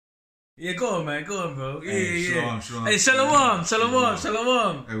Yeah, go on, man. Go on, bro. Yeah, Hey, yeah. shalom. Hey, shalom, shalom,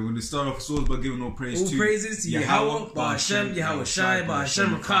 shalom. Hey, we're going to start off as always by giving all praise All praises to Yahweh, Ba'Hashem, Yahweh Shai,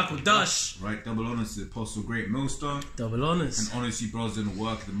 Ba'Hashem, Rakakodash. Right, double honors to the Apostle Great Millstar. Double honors. And honors you brothers in the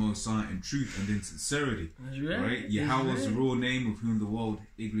work of the Most High in truth and in sincerity. That's right. Right? That's Yahweh is right. the real name of whom the world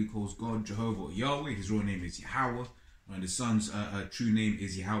eagerly calls God, Jehovah, or Yahweh. His real name is Yahweh. And the son's true name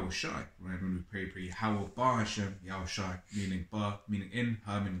is Yahweh Shai. Right? When we pray Yahweh Ba'Hashem, Yahweh Shai, meaning Ba, meaning in,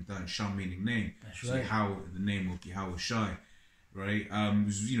 Ha, meaning done, Sham, meaning name. That's so right. Yahweh, the name of Yahweh Shai. Right?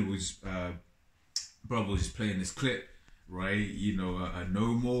 Brother was just playing this clip. Right?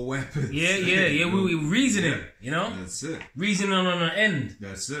 No more weapons. Yeah. We were reasoning, you know? That's it. Reasoning on an end.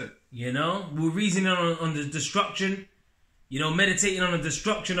 That's it. You know? We're reasoning on the destruction. Meditating on the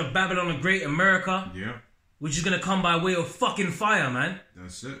destruction of Babylon the Great, America. Yeah. Which is going to come by way of fucking fire, man.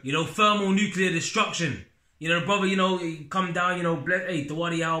 That's it. Thermonuclear destruction. The brother, he come down, bless, hey,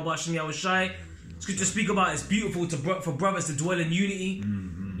 Tawadi Yahweh, Ba'Hashem, Yahweh Shai. Scripture speak about it's beautiful for brothers to dwell in unity.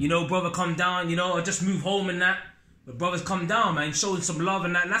 Mm-hmm. Brother come down, or just move home and that. But brothers come down, man, showing some love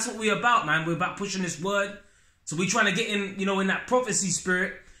and that. And that's what we're about, man. We're about pushing this word. So we trying to get in, in that prophecy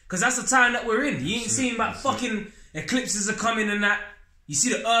spirit. Because that's the time that we're in. You ain't seeing about fucking eclipses are coming and that. You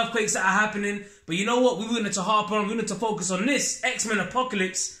see the earthquakes that are happening. But you know what? We wanted to harp on. We wanted to focus on this. X-Men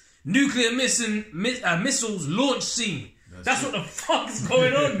Apocalypse. Nuclear missiles launch scene. That's what the fuck is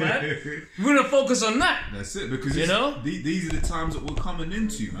going on, man. We're going to focus on that. That's it. Because these are the times that we're coming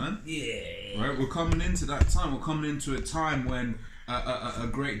into, man. Yeah. Right? We're coming into that time. We're coming into a time when a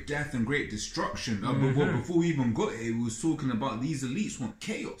great death and great destruction. But before we even got it, we was talking about these elites want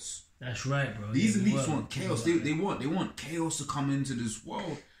chaos. That's right, bro. These elites want chaos. They want chaos to come into this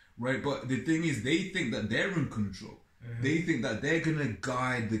world, right? But the thing is, they think that they're in control. They think that they're gonna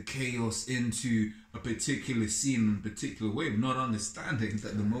guide the chaos into a particular scene in a particular way, not understanding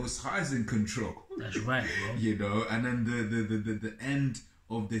that the Most High is in control. That's right, bro. And then the end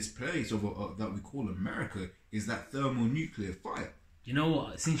of this place that we call America is that thermonuclear fire. You know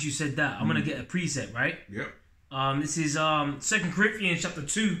what? Since you said that, I'm gonna get a precept, right? Yep. This is 2 Corinthians chapter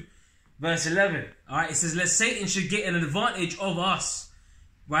 2. Verse 11, alright, it says, lest Satan should get an advantage of us,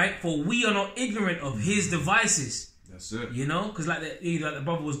 right? For we are not ignorant of his devices. That's it. Because like the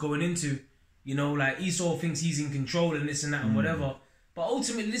brother was going into, like Esau thinks he's in control and this and that and whatever. But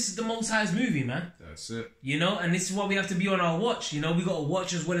ultimately, this is the Most High's movie, man. That's it. And this is why we have to be on our watch. We got to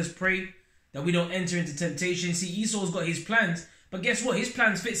watch as well as pray that we don't enter into temptation. See, Esau's got his plans, but guess what? His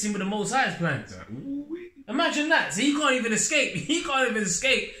plans fits in with the Most High's plans. Imagine that. So he can't even escape. He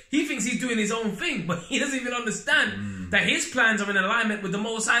thinks he's doing his own thing, but he doesn't even understand that his plans are in alignment with the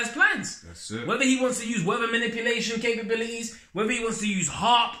Most High's plans. That's it. Whether he wants to use weather manipulation capabilities, whether he wants to use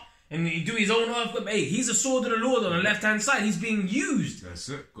harp and do his own earthquake, hey, he's a sword of the Lord on the left-hand side. He's being used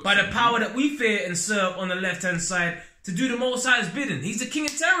by the power that we fear and serve on the left-hand side to do the Most High's bidding. He's the king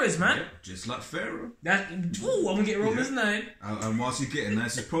of terrors, man. Yeah, just like Pharaoh. I'm going to get Romans 9. And whilst you're getting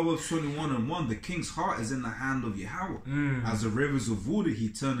that, it's Proverbs 21:1. The king's heart is in the hand of Yahweh. As the rivers of water, he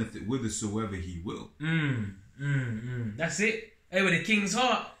turneth it whithersoever he will. That's it. Hey, with the king's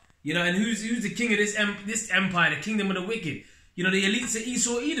heart. And who's the king of this empire, the kingdom of the wicked? The elites of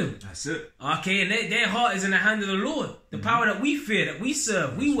Esau, Edom. That's it. Okay, and their heart is in the hand of the Lord. The power that we fear, that we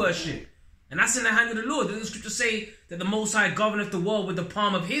serve, we worship. And that's in the hand of the Lord. Doesn't the scripture say that the Most High governeth the world with the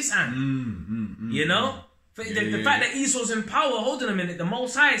palm of his hand? The fact that Esau's in power, hold on a minute, the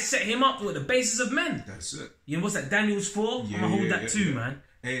Most High set him up with the basis of men. That's it. What's that, Daniel's 4? I'm going to hold that too, man.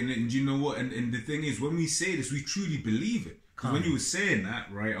 Hey, and you know what? And the thing is, when we say this, we truly believe it. Because when you were saying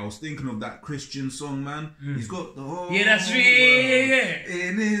that, right, I was thinking of that Christian song, man. He's got the whole that's right.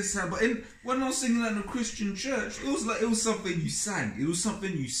 in his hand. But when I was singing that in a Christian church, it was something you sang. It was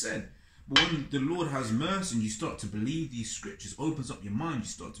something you said. But when the Lord has mercy and you start to believe these scriptures, opens up your mind, you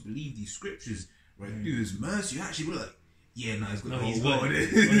start to believe these scriptures, right, through his mercy, you actually be like, yeah, no, he's got the whole world.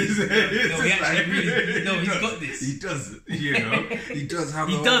 He's got this. He does it, He does have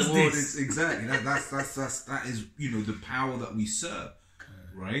the whole world. Exactly. That is, the power that we serve,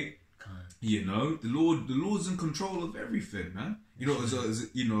 right? The Lord's in control of everything, man. As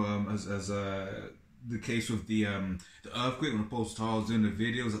the case with the earthquake, when Apostle Charles doing the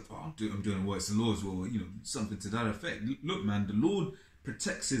videos, like, I'm doing what it's the Lord's will, something to that effect. Look, man, the Lord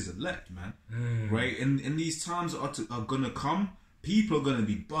protects his elect, man. Right? And these times are gonna come, people are gonna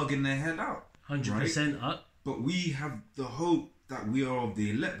be bugging their head out. 100% up. But we have the hope that we are of the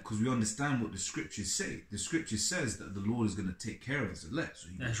elect because we understand what the scriptures say. The scripture says that the Lord is gonna take care of his elect. So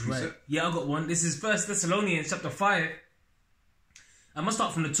that's right. Yeah, I got one. This is 1 Thessalonians chapter 5. I must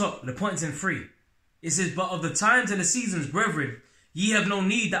start from the top. The point's in 3. It says, but of the times and the seasons, brethren, ye have no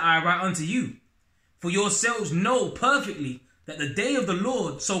need that I write unto you. For yourselves know perfectly that the day of the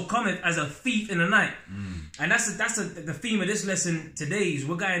Lord so cometh as a thief in the night. And that's the theme of this lesson today. Is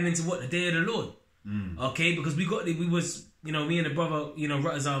we're going into what the day of the Lord. Okay, because we was me and the brother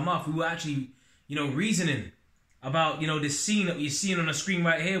Rutters our mouth. We were actually reasoning about this scene that we're seeing on the screen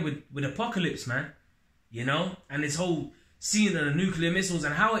right here with Apocalypse, man. And this whole scene of the nuclear missiles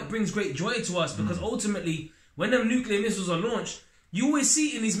and how it brings great joy to us because ultimately when them nuclear missiles are launched, you always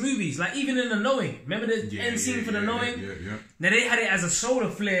see it in these movies, like even in The Knowing. Remember the end scene for The Knowing? Yeah. Now they had it as a solar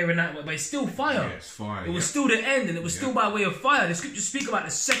flare and that, but it's still fire. Yeah, it's fire. It was still the end, and it was still by way of fire. The scriptures speak about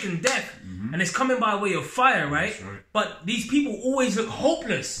the second death, and it's coming by way of fire, right? But these people always look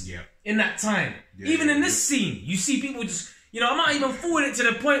hopeless in that time. Even in this scene, you see people just. I might even forward it to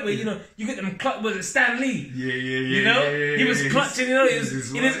the point where, you get them was it Stan Lee? He was clutching, he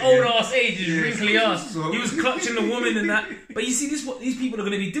was in his old ass age, his wrinkly ass. He was clutching the woman and that. But you see, this is what these people are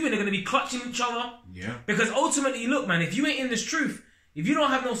going to be doing. They're going to be clutching each other. Yeah. Because ultimately, look, man, if you ain't in this truth, if you don't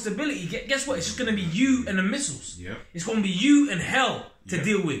have no stability, guess what? It's just going to be you and the missiles. Yeah. It's going to be you and hell to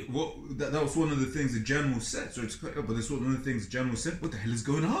deal with. Well, that was one of the things the general said. So it's clear, but that's one of the things the general said. What the hell is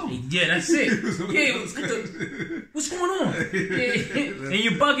going on? Yeah, that's it. What's going on? And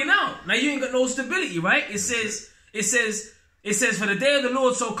you're bugging out. Now you ain't got no stability, right? It says, for the day of the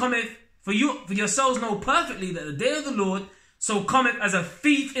Lord so cometh, for yourselves know perfectly that the day of the Lord so cometh as a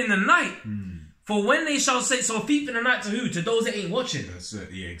thief in the night. For when they shall say, so a thief in the night to who? To those that ain't watching. That's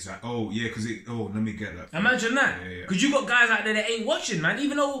it. Yeah, exactly. Oh, yeah, because let me get that. Imagine that. Because you got guys out there that ain't watching, man.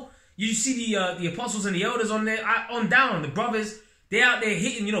 Even though you see the apostles and the elders on there, on down, the brothers, they out there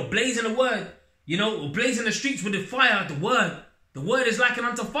hitting, blazing the word, blazing the streets with the fire, the word. The word is likened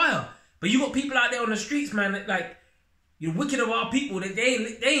unto fire. But you got people out there on the streets, man, that, like, wicked of our people, that they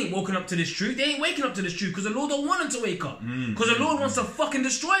ain't woken up to this truth. They ain't waking up to this truth because the Lord don't want them to wake up. Because the Lord wants to fucking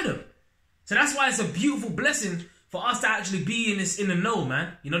destroy them. So that's why it's a beautiful blessing for us to actually be in the know,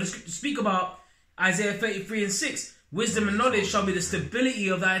 man. The scripture speak about Isaiah 33:6. Wisdom and knowledge shall be the stability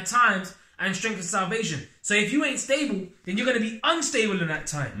of thy times and strength of salvation. So if you ain't stable, then you're going to be unstable in that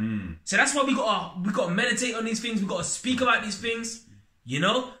time. So that's why we got to meditate on these things. We got to speak about these things. We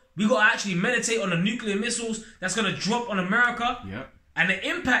got to actually meditate on the nuclear missiles that's going to drop on America. Yep. And the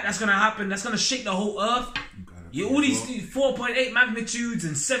impact that's going to happen, that's going to shake the whole earth. All these 4.8 magnitudes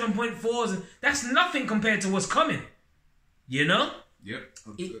and 7.4s, and that's nothing compared to what's coming. Yep.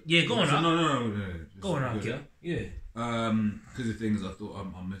 Go on out. No. Go on out, yeah. Because the thing is, I thought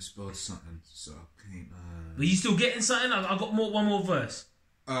I misspelled something, so I can't. But you still getting something? I got one more verse.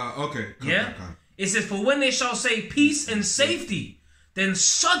 Okay. Come. It says, for when they shall say peace and safety, then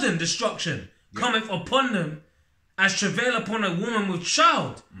sudden destruction cometh upon them, as travail upon a woman with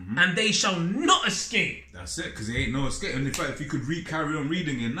child, and they shall not escape. That's it, because there ain't no escape. And in fact, if you could carry on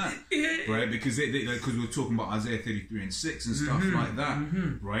reading in that, right? Because we're talking about Isaiah 33:6 and stuff like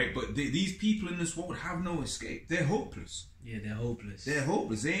that, right? But these people in this world have no escape. They're hopeless. Yeah, they're hopeless. They're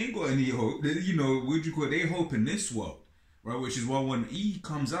hopeless. They ain't got any hope. What you call it? They hope in this world, right? Which is why when E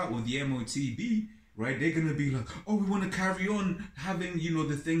comes out with the MOTB, right, they're going to be like, oh, we want to carry on having,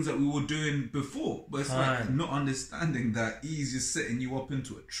 the things that we were doing before. But it's like not understanding that E's just setting you up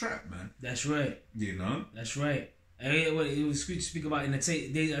into a trap, man. That's right. That's right. It was speak about in as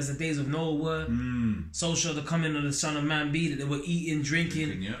the days of Noah were, so shall the coming of the Son of Man be, that they were eating,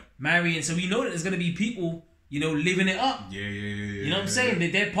 drinking, marrying. So we know that there's going to be people, living it up. Yeah. You know what I'm saying?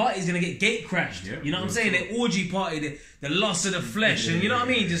 That their party's going to get gate crashed. You know what I'm saying? Their orgy party, the lust of the flesh, and you know what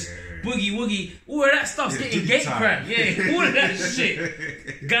I mean? Just boogie woogie, all of that stuff's getting gate crashed. Yeah, all of that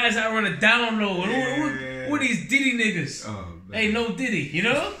shit. Guys that are on a down low, and all these Diddy niggas. Hey, no Diddy,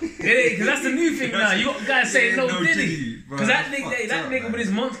 Because that's the new thing now. You got guys saying no Diddy. Because that nigga with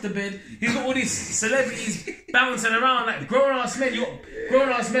his monster bed, he's got all these celebrities bouncing around like grown-ass men. You got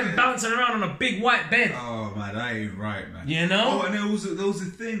grown-ass men bouncing around on a big white bed. Oh, man, that ain't right, man. Oh, and there was a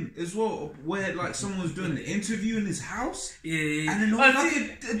thing as well where like someone was doing the interview in his house. Yeah. And then all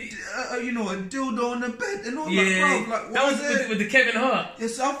a dildo on the bed and all that. Bro, like, that was with the Kevin Hart.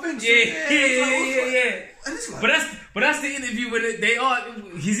 Yes, I think so. Yeah. And it's like, but that's the interview where they are.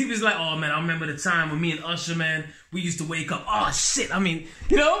 He was like, oh man, I remember the time when me and Usher, man, we used to wake up. Oh shit, I mean,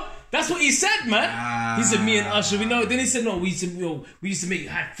 that's what he said, man. He said me and Usher, we know. Then he said no, we used to make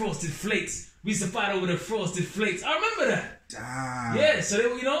hot frosted flakes. We used to fight over the frosted flakes. I remember that. Yeah, so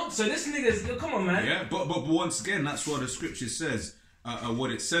so this nigga's come on, man. Yeah, but once again, that's what the scripture says.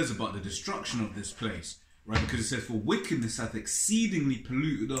 What it says about the destruction of this place, right? Because it says, "For wickedness hath exceedingly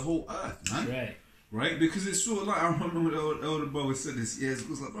polluted the whole earth," man. Right. Right? Because it's sort of like, I remember when the elder brother said this years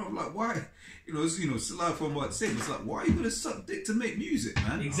ago. It's like, bro, I'm like, why? It's like from what I said. It's like, why are you going to suck dick to make music,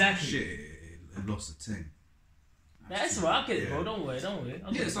 man? Exactly. Oh, shit. I lost a thing. That's right, I get it, bro. Don't worry.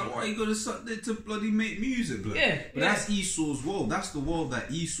 It's like, why are you going to suck dick to bloody make music, bro? Yeah. But that's Esau's world. That's the world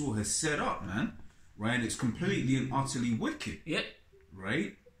that Esau has set up, man. Right? And it's completely and utterly wicked. Yep.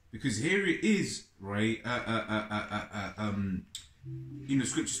 Right? Because here it is, right?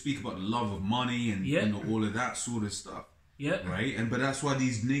 Scriptures speak about the love of money and all of that sort of stuff. Yeah. Right? But that's why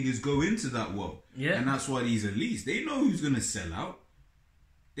these niggas go into that world. Yeah. And that's why these elites, they know who's gonna sell out.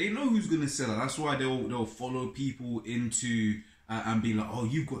 That's why they'll follow people into and be like, oh,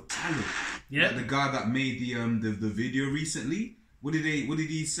 you've got talent. Yeah. Like the guy that made the video recently, what did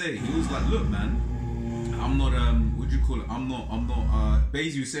he say? He was like, look, man, I'm not what do you call it? I'm not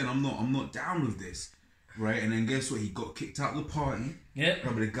basically saying I'm not down with this. Right, and then guess what? He got kicked out of the party. Yeah.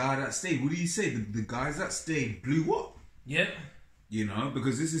 But the guy that stayed, what did he say? The guys that stayed blew up. Yeah.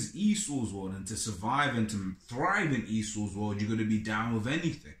 Because this is Esau's world, and to survive and to thrive in Esau's world, you're going to be down with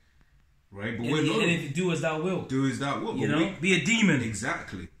anything. Right? But we're not. And if you do as thou wilt. Do as thou wilt. Be a demon.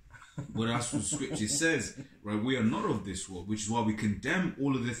 Exactly. Well, that's what Scripture says. Right? We are not of this world, which is why we condemn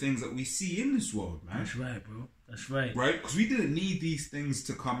all of the things that we see in this world, man. That's right, bro. That's right. Right? Because we didn't need these things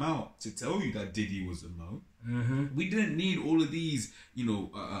to come out to tell you that Diddy was a mo. Mm-hmm. We didn't need all of these,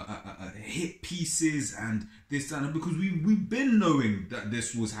 hit pieces and this and that, because we've been knowing that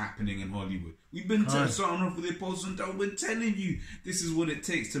this was happening in Hollywood. We've been starting off with the Apostles and we're telling you this is what it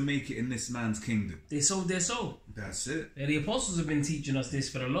takes to make it in this man's kingdom. They sold their soul. That's it. The Apostles have been teaching us this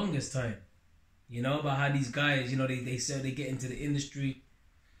for the longest time. About how these guys, they say they get into the industry,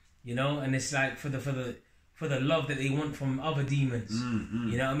 and it's like for the love that they want from other demons.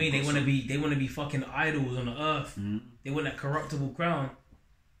 You know what I mean? They want to be fucking idols on the earth. They want that corruptible crown.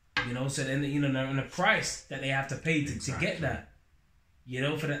 So then and the price that they have to pay to get that.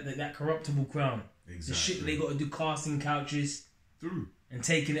 For that corruptible crown. Exactly. The shit they got to do, casting couches through and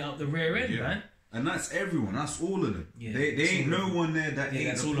taking it up the rear end, man. And that's everyone. That's all of them. Yeah, they ain't no one there that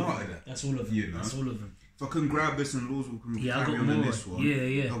ain't a part of that. That's all of them. That's all of them. If I can grab this and Laws will carry on in this one.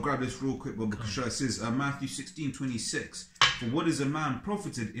 Yeah. I'll grab this real quick, but because it says Matthew 16:26. For what is a man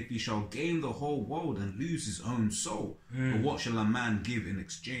profited if he shall gain the whole world and lose his own soul? But what shall a man give in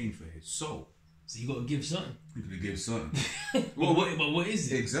exchange for his soul? So you got to give something. You got to give something. but what is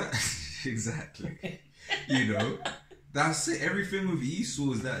it? Exactly. That's it. Everything with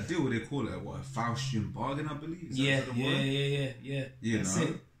Esau is that deal. What they call it, a Faustian bargain, I believe. Yeah. That's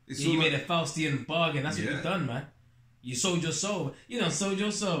it. You made a Faustian bargain. That's what you've done, man. You sold your soul. You done sold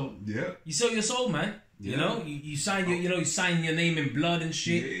your soul. Yeah. You sold your soul, man. Yeah. You sign your, you sign your name in blood and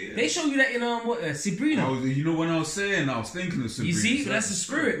shit. Yeah. They show you that in Sabrina. When I was saying, I was thinking of Sabrina. You see, that's the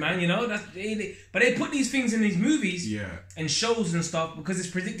spirit, man. But they put these things in these movies, and shows and stuff because it's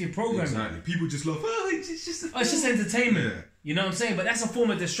predictive programming. Exactly. People just love. It's just entertainment. Yeah. You know what I'm saying? But that's a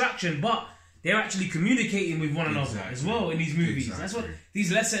form of distraction. But they're actually communicating with one another as well in these movies. Exactly. That's what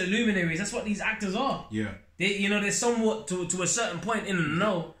these lesser luminaries. That's what these actors are. Yeah. They're somewhat to a certain point in the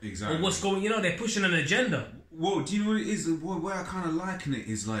know. Exactly. Or what's going. They're pushing an agenda. Well, do you know what it is? Where I kind of liken it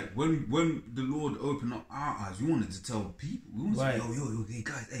is like when the Lord opened up our eyes, we wanted to tell people. We wanted to say, yo, hey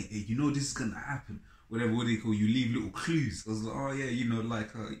guys, hey, this is gonna happen. Whatever, what do they call you? Leave little clues. I was like, oh yeah, you never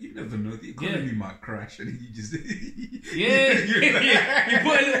know, the economy might crash, and you just you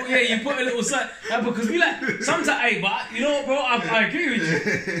put a little side because we like sometimes. Hey, but you know what, bro? I agree with you.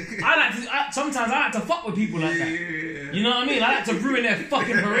 Sometimes I like to fuck with people like that. You know what I mean? I like to ruin their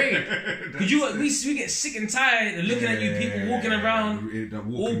fucking parade. Because we get sick and tired of looking at you people walking around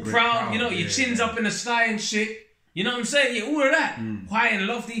all proud. Your chin's up in the sky and shit. You know what I'm saying? Yeah, all of that. Quiet and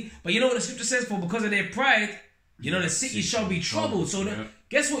lofty. But you know what the scripture says? For because of their pride, the city shall be troubled. So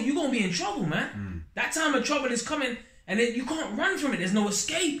guess what? You're going to be in trouble, man. That time of trouble is coming and then you can't run from it. There's no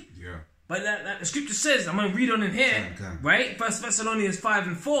escape. Yeah. But the scripture says, I'm going to read on in here, right? 1 Thessalonians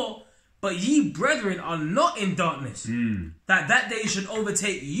 5:4. But ye brethren are not in darkness, that day should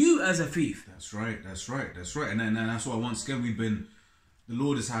overtake you as a thief. That's right. And then that's why once again the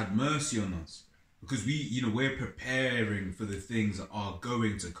Lord has had mercy on us. Because we're preparing for the things that are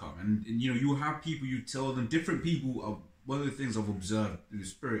going to come. And you have people, you tell them, different people, one of the things I've observed in the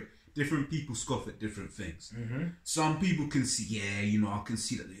spirit, different people scoff at different things. Mm-hmm. Some people can see, I can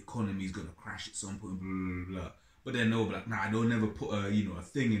see that the economy is going to crash at some point, blah, blah, blah. But then they'll be like, nah, they'll never put a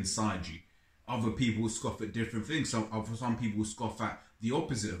thing inside you. Other people scoff at different things. Some people scoff at the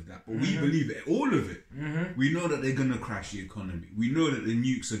opposite of that. But we believe it, all of it. Mm-hmm. We know that they're going to crash the economy. We know that the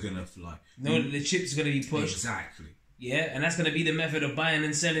nukes are going to fly. Know that the chips are going to be pushed. Exactly. Yeah, and that's going to be the method of buying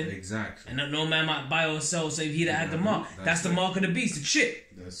and selling. Exactly. And that no man might buy or sell save he that had the mark. That's the mark of the beast, the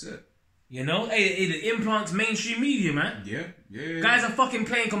chip. That's it. You know? Hey, the implant's mainstream media, man. Yeah. Guys are fucking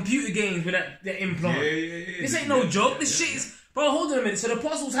playing computer games with that implant. Yeah. This ain't no joke. This shit is... Bro, hold on a minute. So the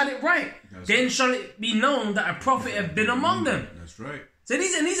apostles had it right. Then shall it be known that a prophet have been among them. That's right. So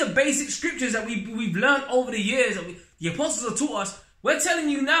these are basic scriptures that we've learned over the years. That the apostles have taught us. We're telling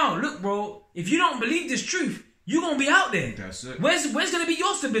you now, look, bro, if you don't believe this truth, you're going to be out there. That's it. Where's going to be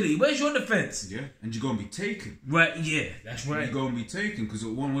your stability? Where's your defense? Yeah, and you're going to be taken. Right, yeah, that's right. You're going to be taken because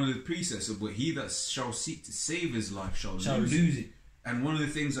one of the precepts of what he that shall seek to save his life shall lose it. And one of the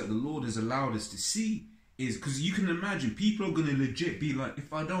things that the Lord has allowed us to see is, because you can imagine, people are going to legit be like,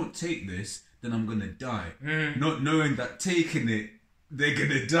 if I don't take this, then I'm going to die. Not knowing that taking it, they're going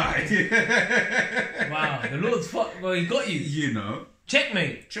to die. Wow, the Lord's well, he got you. You know.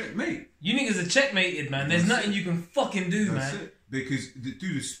 Checkmate. You niggas are checkmated, man. There's nothing you can fucking do, That's man. It. Because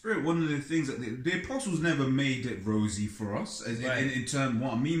through the Spirit, one of the things that the apostles never made it rosy for us. In terms,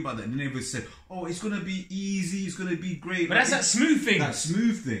 what I mean by that, they never said, "Oh, it's gonna be easy, it's gonna be great." But that's that smooth thing. That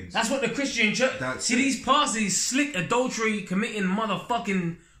smooth things. That's what the Christian church. These pastors, these slick adultery committing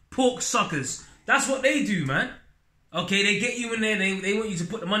motherfucking pork suckers. That's what they do, man. Okay, they get you in there. They want you to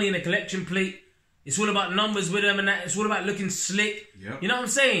put the money in a collection plate. It's all about numbers with them and that. It's all about looking slick. Yep. You know what I'm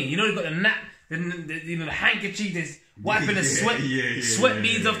saying? You know, they've got the handkerchief that's wiping the sweat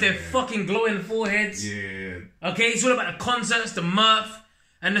beads off their fucking glowing foreheads. Yeah. Okay, it's all about the concerts, the mirth,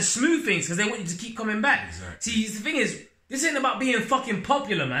 and the smooth things because they want you to keep coming back. Exactly. See, the thing is, this ain't about being fucking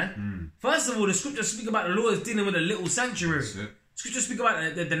popular, man. First of all, the scriptures speak about the Lord is dealing with a little sanctuary. Scriptures speak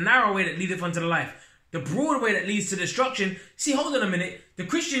about the narrow way that leadeth unto the life. The broad way that leads to destruction. See, hold on a minute. The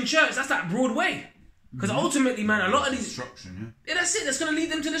Christian church, that's that broad way. Because ultimately, man, a lot of these... Destruction, yeah, that's it. That's going to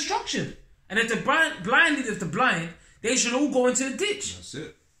lead them to destruction. And if the blind leadeth the blind, they should all go into the ditch. That's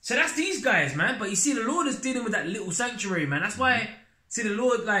it. So that's these guys, man. But you see, the Lord is dealing with that little sanctuary, man. That's why, see, the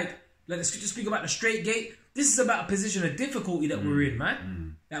Lord, like the scriptures speak about the straight gate. This is about a position of difficulty that we're in,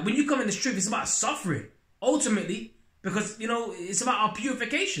 man. Like, when you come in this truth, it's about suffering. Ultimately, because, you know, it's about our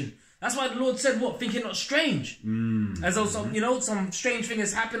purification. That's why the Lord said, what? Think it not strange. As though some strange thing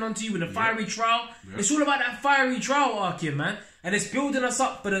has happened unto you in a fiery trial. It's all about that fiery trial arc here, man. And it's building us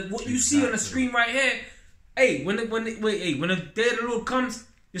up. But what you see on the screen right here, hey, when the day of the Lord comes,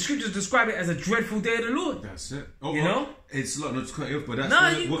 the scriptures describe it as a dreadful day of the Lord. That's it. You know? It's not to cut you off, but that's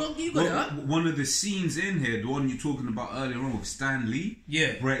one of the scenes in here, the one you're talking about earlier on with Stan Lee.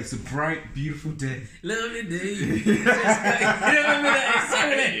 Yeah. Right, it's a bright, beautiful day. Lovely day. You remember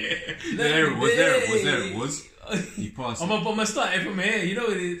that? There it was. He passed. I'm gonna start it from here. You know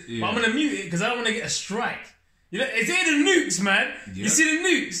what it is. Yeah. But I'm gonna mute it because I don't want to get a strike. You know, it's here the nukes, man. Yeah. You see the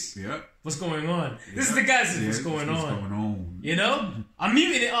nukes? Yeah. What's going on? Yeah. This is the guy says what's going on. You know? I'm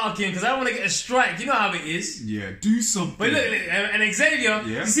muting it, Arkin, because I don't want to get a strike. You know how it is. Yeah, do something. But look, and Xavier,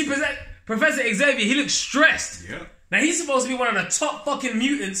 you see Professor Xavier, he looks stressed. Yeah. Now, he's supposed to be one of the top fucking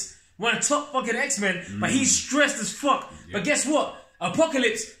mutants, one of the top fucking X-Men, but he's stressed as fuck. Yeah. But guess what?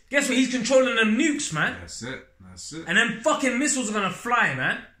 Apocalypse, guess what? He's controlling them nukes, man. That's it. And then fucking missiles are going to fly,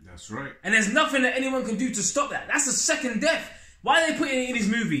 man. That's right. And there's nothing that anyone can do to stop that. That's the second death. Why are they putting it in these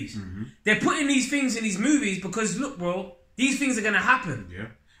movies? They're putting these things in these movies because, look, bro, these things are going to happen. Yeah.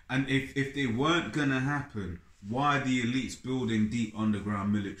 And if they weren't going to happen, why are the elites building deep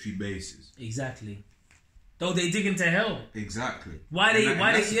underground military bases? Exactly. Though they dig into hell. Exactly. Why they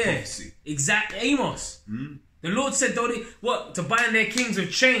Exactly. Amos. The Lord said, to bind their kings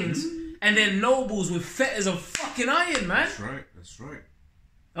with chains and their nobles with fetters of fucking iron, man. That's right.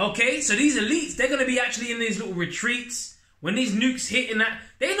 Okay, so these elites, they're going to be actually in these little retreats. When these nukes hit and that,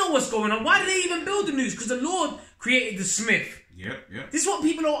 they know what's going on. Why did they even build the nukes? Because the Lord created the smith. Yep. This is what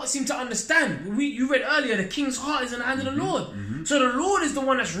people don't seem to understand. You read earlier, the king's heart is in the hand of the Lord. So the Lord is the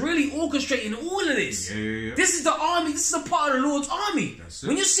one that's really orchestrating all of this. Yeah. This is the army. This is a part of the Lord's army.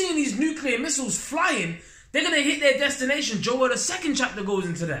 When you're seeing these nuclear missiles flying, they're going to hit their destination. Joel, the 2nd chapter goes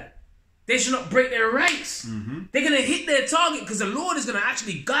into that. They should not break their ranks. They're going to hit their target because the Lord is going to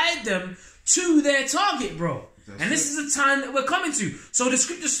actually guide them to their target, bro. This is the time that we're coming to. So the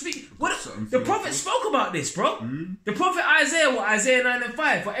scriptures speak. The prophet spoke about this, bro. The prophet Isaiah, Isaiah 9 and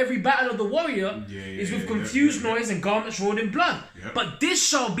 5. For every battle of the warrior is with confused noise and garments rolled in blood. But this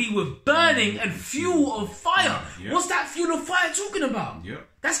shall be with burning and fuel of fire. What's that fuel of fire talking about?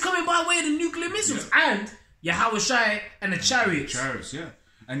 That's coming by way of the nuclear missiles and Yahushua and the chariots.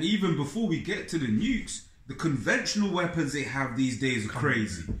 And even before we get to the nukes, the conventional weapons they have these days are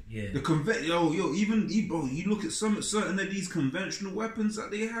crazy. Yeah. The you look at certain of these conventional weapons that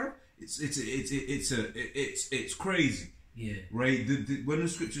they have, it's crazy. Yeah. Right. When the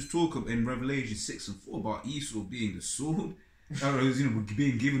scriptures talk in Revelation 6:4 about Esau being the sword,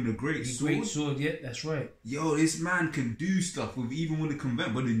 being given a great sword. Great sword. Yeah, that's right. Yo, this man can do stuff with even with the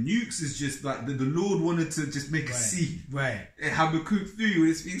convent, but the nukes is just like the Lord wanted to just make a seed. Right. Habakkuk 3 when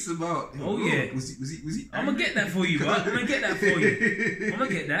it speaks about. Was he? I'm gonna get that for you, bro. I'm gonna get that for you. I'm gonna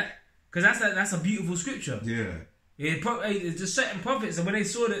get that because that's a beautiful scripture. Yeah. Yeah. There's certain prophets, and when they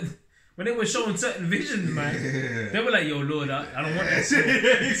saw that. When they were showing certain visions, man, they were like, "Yo, Lord, I don't want that."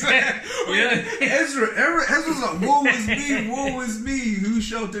 Ezra's like, "Woe is me! Who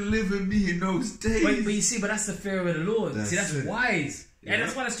shall deliver me in those days?" But you see, that's the fear of the Lord. That's wise, and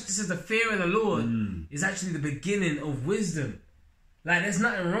that's why the scripture says the fear of the Lord is actually the beginning of wisdom. Like, there's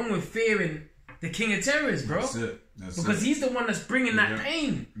nothing wrong with fearing the King of Terrors, bro. Because he's the one that's bringing that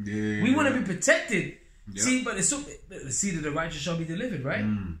pain. Yeah. We want to be protected. Yeah. See, but the seed of the righteous shall be delivered, right?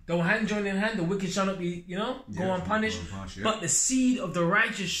 Though hand join in hand, the wicked shall not be, go unpunished. But the seed of the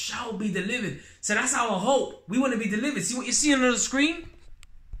righteous shall be delivered. So that's our hope. We want to be delivered. See what you're seeing on the screen?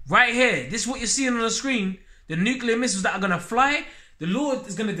 Right here. This is what you're seeing on the screen. The nuclear missiles that are going to fly. The Lord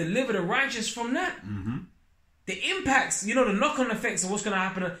is going to deliver the righteous from that. The impacts, the knock-on effects of what's going to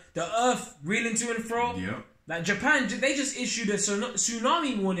happen. The earth reeling to and fro. Yeah. Like Japan, they just issued a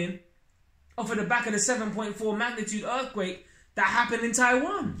tsunami warning off of the back of the 7.4 magnitude earthquake that happened in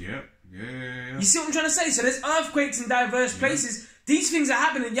Taiwan. Yeah. You see what I'm trying to say? So there's earthquakes in diverse places. These things are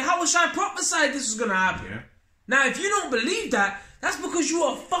happening. Yahweh Shai prophesied this was going to happen. Yeah. Now, if you don't believe that, that's because you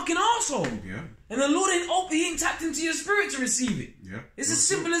are a fucking arsehole. Yeah. And the Lord ain't tapped into your spirit to receive it. Yeah. It's as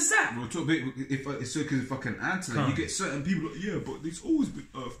simple as that. We'll talk a bit, if I can add to that, you get certain people like, but there's always been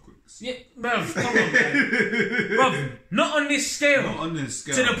earthquakes. Yeah, bruv, come on, man. Bruv, not on this scale. Not on this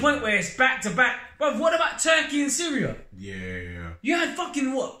scale. To the point where it's back to back. Bruv, what about Turkey and Syria? Yeah. You had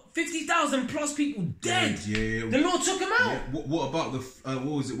fucking, 50,000 plus people dead. Yeah. The Lord took them out. Yeah. What about what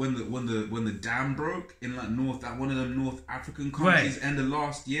was it when the dam broke in like one of the North African countries end of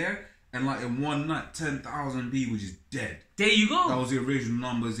last year? And like in one night, 10,000 people just dead. There you go. That was the original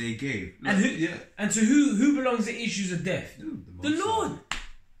numbers they gave. Like, and to who belongs the issues of death? The Lord.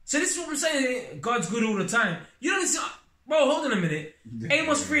 So this is what I'm saying. God's good all the time. You don't see, bro. Hold on a minute.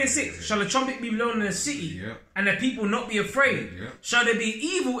 Amos 3:6. Shall a trumpet be blown in a city, and the people not be afraid? Shall there be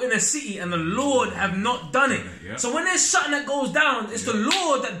evil in a city, and the Lord have not done it? So when there's something that goes down, it's the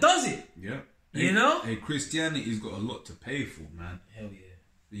Lord that does it. Hey, Christianity's got a lot to pay for, man. Hell yeah.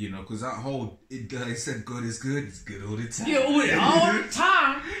 Because that whole, they said God is good, it's good all the time. Yeah, all the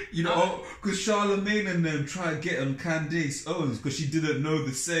time. Because Charlemagne and them tried to get on Candace Owens because she didn't know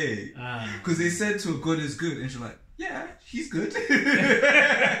the saying. Because they said to her, God is good. And she's like, yeah, he's good.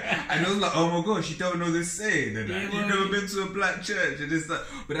 And I was like, oh my God, she don't know the saying. And you've never been to a black church. And it's like,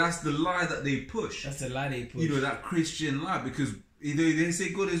 but that's the lie that they push. That's the lie they push. That Christian lie. Because they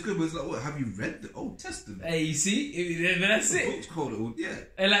say God is good, but it's like, what? Have you read the Old Testament? Hey, you see? That's it. Books called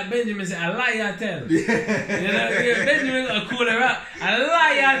it, And like Benjamin said, a lie I tell. Benjamin got to call her out. A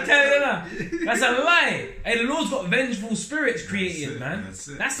lie I tell her. That's a lie. Hey, the Lord's got vengeful spirits created, man.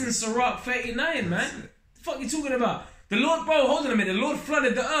 That's in Sirach 39, man. The fuck you talking about? The Lord, bro, hold on a minute. The Lord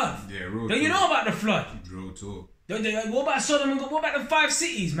flooded the earth. Yeah, real Don't you know about the flood? Real talk. What about Sodom and what about the 5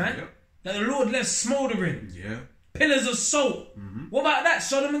 cities, man? That the Lord left smoldering. Yeah. Pillars of salt. What about that?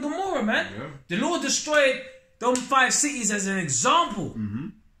 Sodom and Gomorrah, man. The Lord destroyed them 5 cities as an example.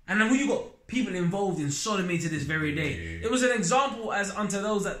 And then you got people involved in sodomy to this very day. It was an example as unto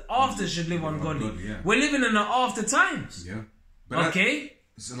those that after should live ungodly. We're living in the after times. But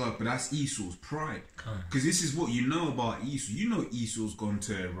but that's Esau's pride. Because this is what you know about Esau. You know Esau's gone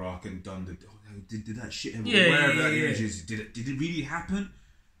to Iraq and done did that shit everywhere. Did it really happen?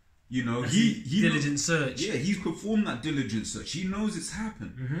 He diligent search. Yeah, he's performed that diligent search. He knows it's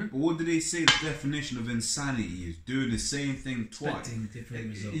happened. But what do they say the definition of insanity is? Doing the same thing twice. Expecting different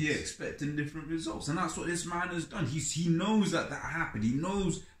results. Yeah, expecting different results. And that's what this man has done. He knows that happened. He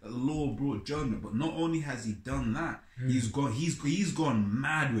knows that the Lord brought judgment. But not only has he done that, he's gone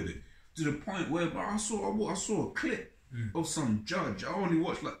mad with it. To the point where I saw a clip of some judge. I only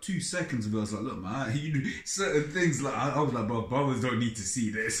watched like 2 seconds of it. I was like, look, man, certain things like I was like, bro, brothers don't need to see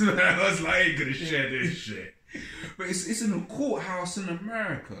this. I was like, I ain't gonna share this shit. But it's in a courthouse in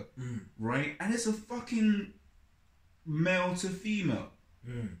America, right? And it's a fucking male to female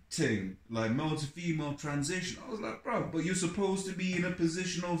thing, like male to female transition. I was like, bro, but you're supposed to be in a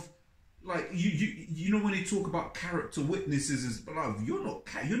position of like you know when they talk about character witnesses, but like, you're not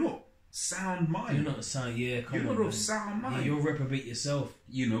sound mind. You're not sound. Yeah, come you're on. You're not of sound mind. Yeah, you'll reprobate yourself.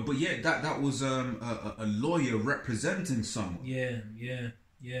 But yeah, that was a lawyer representing someone. Yeah.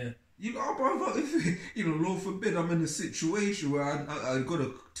 You know, brother, if, you know, Lord forbid I'm in a situation where I got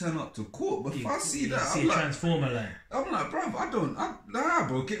to turn up to court, but if I see that, see I'm a like, transformer line. I'm like, bro, nah,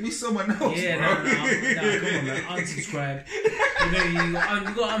 bro, get me someone else, Yeah, bro. nah, come on, man, unsubscribe. You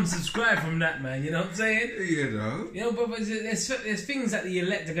got to unsubscribe from that, man. You know what I'm saying? You know, but there's things that the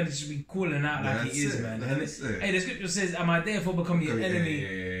elect are going to just be calling out like it is, man. Hey, the scripture says, "Am I therefore become your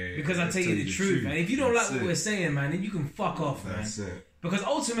enemy because I tell you the truth?" And if you don't like what we're saying, man, then you can fuck off, man. That's it. Because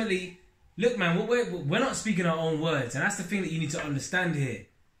ultimately, look, man, we're not speaking our own words, and that's the thing that you need to understand here.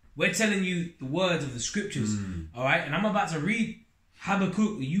 We're telling you the words of the scriptures, all right? And I'm about to read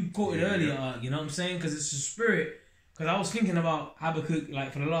Habakkuk, you quoted earlier, you know what I'm saying? Because it's the spirit. Because I was thinking about Habakkuk,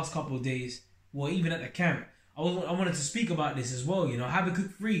 like, for the last couple of days, or even at the camp. I wanted to speak about this as well, you know.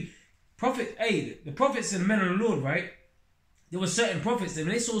 Habakkuk 3, the prophets and the men of the Lord, right? There were certain prophets that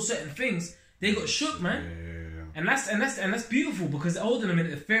when they saw certain things, they got shook, man. Yeah. And that's beautiful, because hold on a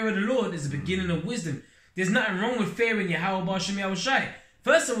minute, the fear of the Lord is the beginning of wisdom. There's nothing wrong with fearing Yahweh B'Shem Yahushai.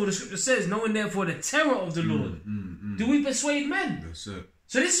 First of all, the scripture says, knowing therefore the terror of the Lord. Do we persuade men? That's it.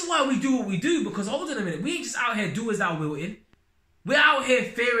 So this is why we do what we do, because hold on a minute, we ain't just out here do as thou wilt in. We're out here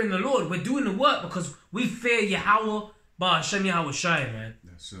fearing the Lord. We're doing the work because we fear Yahweh B'Shem Yahushai, man.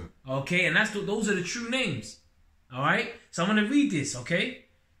 That's it. Okay, and those are the true names. Alright? So I'm going to read this, okay?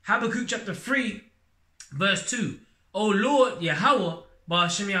 Habakkuk chapter 3, verse 2. O Lord Yahweh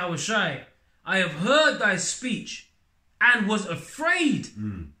B'Shem Yahushai, I have heard thy speech and was afraid.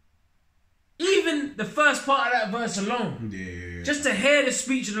 Even the first part of that verse alone. Yeah. Just to hear the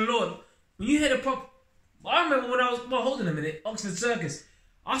speech of the Lord. When you hear the I remember when I was, hold on a minute, Oxford Circus.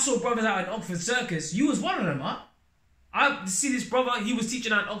 I saw brothers out in Oxford Circus. You was one of them, huh? I see this brother, he was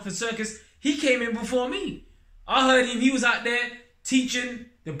teaching at Oxford Circus. He came in before me. I heard him, he was out there teaching.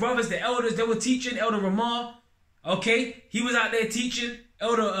 The brothers, the elders, they were teaching. Elder Ramar, okay? He was out there teaching.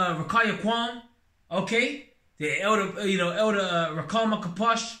 Elder Rakaya Kwam, okay? The elder, Elder Rakama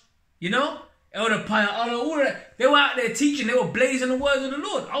Kapash, you know? Elder Paya Allah, all that. They were out there teaching. They were blazing the words of the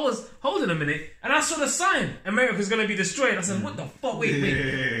Lord. I was holding a minute, and I saw the sign, America's going to be destroyed. I said, what the fuck?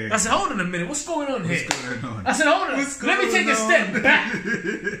 Wait. I said, hold on a minute. What's going on here? I said, hold on. Let me take a step back.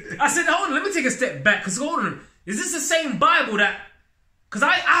 I said, hold on. Let me take a step back. Because hold on. Is this the same Bible that... Because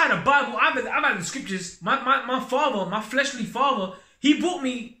I had a Bible. I've had the scriptures. My father, my fleshly father, he bought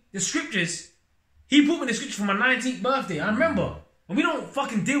me the scriptures. He bought me the scriptures for my 19th birthday. I remember. And we don't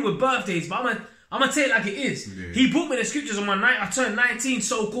fucking deal with birthdays, but I'm gonna tell it like it is. Yeah. He bought me the scriptures on my night. I turned 19,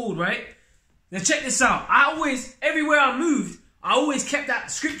 so called, right? Now check this out. Everywhere I moved, I always kept that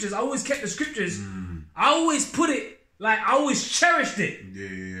scriptures. I always kept the scriptures. I always put it, like, I always cherished it.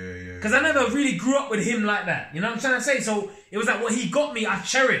 Yeah. Because I never really grew up with him like that. You know what I'm trying to say? So it was like what he got me, I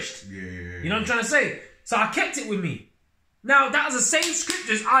cherished. Yeah. You know what I'm trying to say? So I kept it with me. Now, that was the same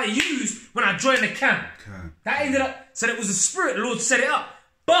scriptures I used when I joined the camp. That ended up, so it was the Spirit, the Lord set it up.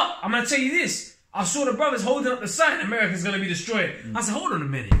 But, I'm going to tell you this. I saw the brothers holding up the sign, America's going to be destroyed. I said, hold on a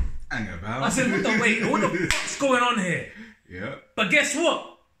minute. Hang about. I said, what the fuck's going on here? Yeah. But guess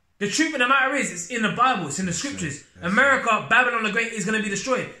what? The truth of the matter is, it's in the Bible, it's in the scriptures. America, Babylon the Great is going to be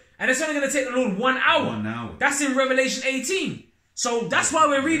destroyed. And it's only going to take the Lord 1 hour. 1 hour. That's in Revelation 18. So that's why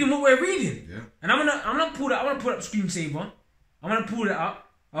we're reading what we're reading. Yeah. And I'm gonna pull that. I'm gonna put up Screensaver. I'm gonna pull that up.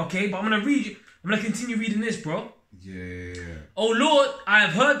 Okay, but I'm gonna read you. I'm gonna continue reading this, bro. Yeah. O Lord, I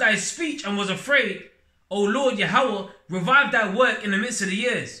have heard thy speech and was afraid. O Lord Yahweh, revive thy work in the midst of the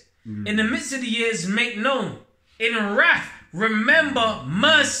years. In the midst of the years, make known. In wrath, remember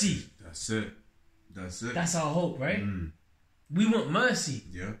mercy. That's it. That's our hope, right? We want mercy.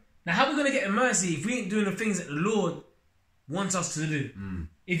 Yeah. Now, how are we gonna get the mercy if we ain't doing the things that the Lord wants us to do?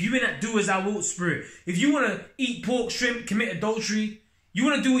 If you in that do as I will spirit, if you want to eat pork, shrimp, commit adultery, you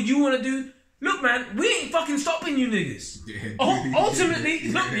want to do what you want to do, look, man, we ain't fucking stopping you niggas. Yeah. Ultimately,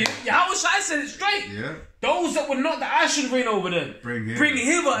 look, Yahweh Shai said it straight. Yeah. Those that were not, that I should reign over them. Bring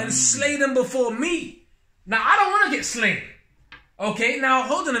hither and slay them before me. Now, I don't want to get slain. Okay, now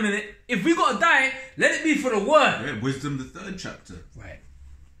hold on a minute. If we gotta die, let it be for the word. Yeah, Wisdom, the 3rd chapter. Right.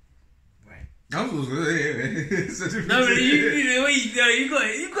 That was good. No, but you got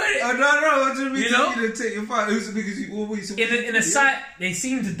it. Oh, no. I just mean you know? To take your fight. Because in the sight, they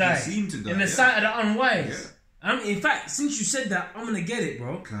seem to die. In the sight of the unwise. Yeah. In fact, since you said that, I'm gonna get it,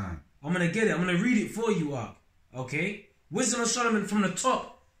 bro. I'm gonna get it. I'm gonna read it for you, okay? Wisdom of Solomon from the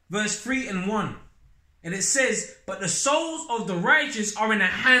top, verse 3 and 1. And it says, but the souls of the righteous are in the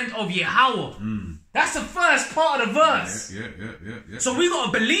hand of Yahweh. That's the first part of the verse. Yeah. So we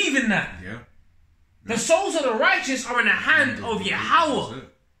gotta believe in that. Yeah. The souls of the righteous are in the hand of Yahweh.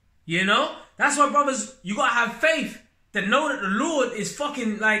 You know? That's why, brothers, you gotta have faith. that know that the Lord is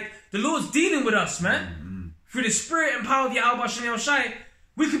fucking like, the Lord's dealing with us, man. Through the spirit and power of Yahweh Shem Shai,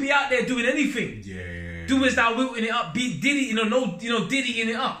 we could be out there doing anything. Yeah. Do as thou wilt in it up, be Diddy, Diddy in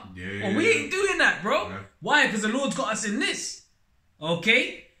it up. Yeah. And we ain't doing that, bro. Yeah. Why? Because the Lord's got us in this.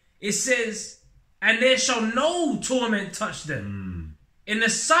 Okay? It says, and there shall no torment touch them. In the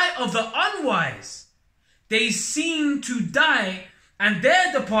sight of the unwise, they seem to die, and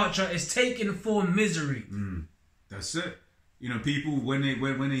their departure is taken for misery. That's it. You know, people when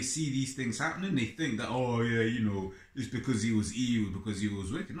they see these things happening, they think that, oh yeah, you know, it's because he was evil, because he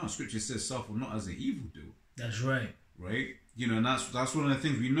was wicked. No, Scripture says suffer not as an evildoer. That's right. Right. You know, and that's one of the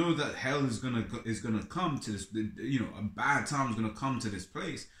things. We know that hell is gonna come to this. You know, a bad time is gonna come to this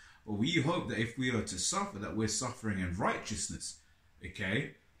place. But we hope that if we are to suffer, that we're suffering in righteousness.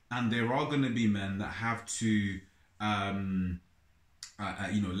 Okay. And there are going to be men that have to, you know,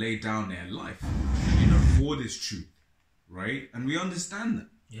 lay down their life, you know, for this truth. Right? And we understand that.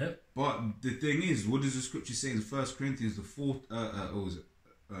 Yep. But the thing is, what does the Scripture say in 1 Corinthians, the 4th, what was it?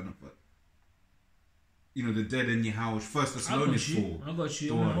 You know, the dead in Yahweh, 1 Thessalonians 4. I got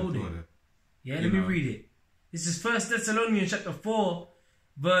you. Hold it. Yeah, let me read it. This is 1 Thessalonians chapter 4,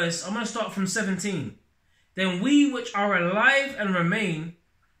 verse, I'm going to start from 17. Then we which are alive and remain,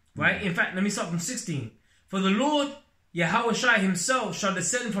 right? In fact, let me start from 16. For the Lord, Yahweh Shai himself, shall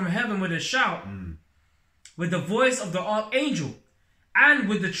descend from heaven with a shout, with the voice of the archangel, and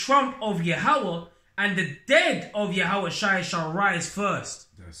with the trump of Yahweh, and the dead of Yahweh Shai shall rise first.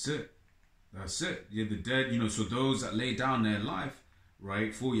 That's it. That's it. Yeah, the dead, you know, so those that lay down their life,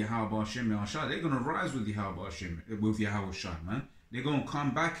 right, for Yahweh Shem Shai, they're going to rise with Yahweh Shem, with Yahweh Shai, man. They're going to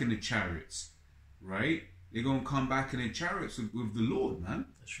come back in the chariots, right? They're going to come back in the chariots with the Lord, man.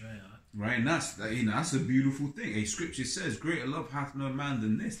 That's right. Right, and that's a beautiful thing. A Scripture says, greater love hath no man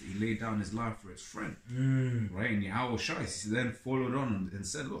than this, that he laid down his life for his friend. Right, and Yahweh Shai then followed on and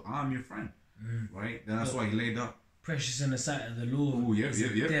said, look, I'm your friend. Right, and that's why he laid up. Precious in the sight of the Lord. Oh, yeah.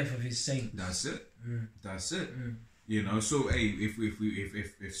 The death of his saints. That's it. That's it. You know, so hey,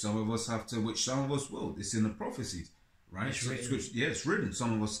 if some of us have to, which some of us will, it's in the prophecies, right? It's written. It's written.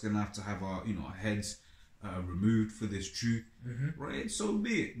 Some of us are gonna have to have our, you know, our heads removed for this truth, right? So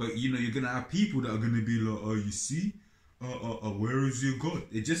be it. But you know, you're gonna have people that are gonna be like, oh, you see, where is your God?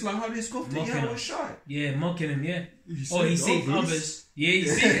 It's just like how they scoffed at Yahweh Shai. Yeah, mocking him. Yeah. He saved saved others. Yeah, he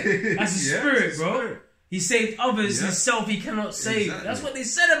saved. That's his spirit, bro. He saved others. Himself, he cannot save. Exactly. That's what they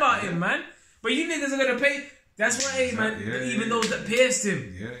said about him, man. But you niggas are gonna pay. That's why, man. Even those that pierced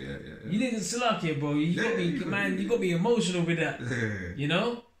him. You niggas still out here, bro. You got me, man. You got me emotional with that. You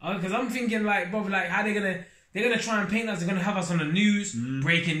know. Because I'm thinking like, bro, like how they're gonna try and paint us. They're gonna have us on the news,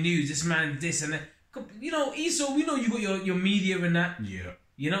 breaking news. This man, this and that. You know, Esau, we know you got your media and that. Yeah.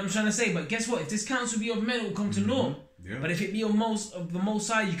 You know what I'm trying to say. But guess what? If this counsel be of men, it will come to naught. Yeah. But if it be of the Most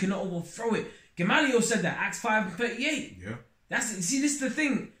High, you cannot overthrow it. Gamaliel said that, Acts 5:38. Yeah. See, this is the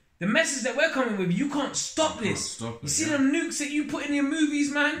thing. The message that we're coming with, you can't stop this. You see them nukes that you put in your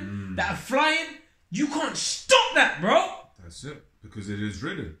movies, man, that are flying. You can't stop that, bro. That's it. Because it is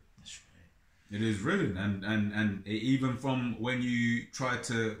written. That's right. It is written, and even from when you try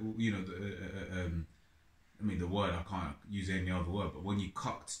to, you know, I mean the word, I can't use any other word, but when you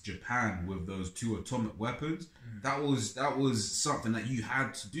cucked Japan with those 2 atomic weapons, that was something that you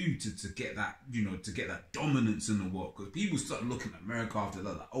had to do to get that, you know, to get that dominance in the world. Because people started looking at America after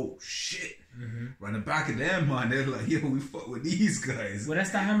that, like, oh shit. Right in the back of their mind, they're like, yo, we fuck with these guys. Well,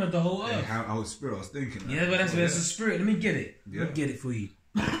 that's the hammer of the whole earth. How our spirit, I was thinking. Yeah, but that's the spirit. Let me get it. Let me get it for you.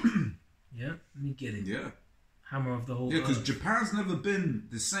 Yeah, let me get it. Yeah. Hammer of the whole earth. Yeah, because Japan's never been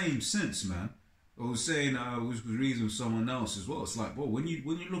the same since, man. I was saying, I was reading with someone else as well. It's like, bro, when you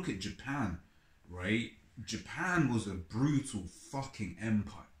look at Japan, right? Japan was a brutal fucking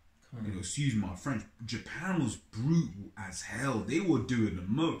empire. You know, excuse my French. Japan was brutal as hell. They were doing the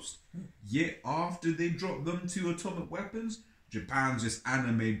most. Yet after they dropped them 2 atomic weapons, Japan's just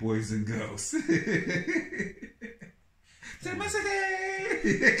anime boys and girls.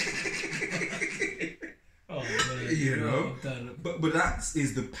 Oh, man. You know, but that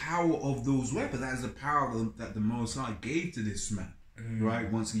is the power of those weapons. That is the power that the Most High gave to this man,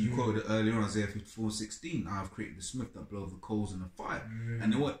 right? Once you quoted earlier on Isaiah 54:16, I have created the smith that blow the coals in the fire,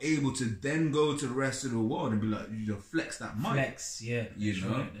 and they were able to then go to the rest of the world and be like, you know, flex that mic. Flex, yeah, you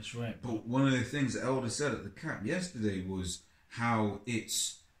know, that's right. But one of the things the elder said at the camp yesterday was how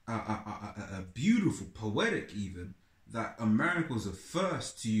it's a beautiful, poetic even, that America was the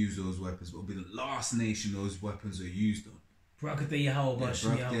first to use those weapons, but will be the last nation those weapons are used on.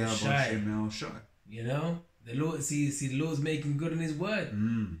 You know, the Lord, see, the Lord's making good on His word.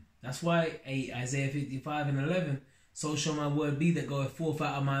 That's why Isaiah 55:11 so shall my word be that goeth forth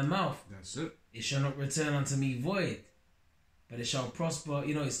out of my mouth. That's it. It shall not return unto me void, but it shall prosper.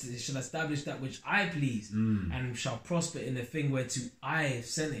 You know, it shall establish that which I please, and shall prosper in the thing whereto I have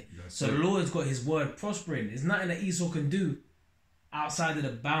sent it. So the Lord's got his word prospering. There's nothing that Esau can do outside of the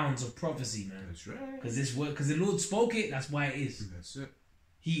bounds of prophecy, man. That's right. Because this word, because the Lord spoke it, that's why it is. That's it.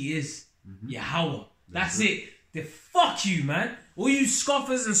 He is Yahweh. That's it. The fuck you, man. All you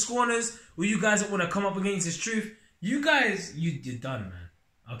scoffers and scorners, all you guys that want to come up against his truth, you guys, you're done, man.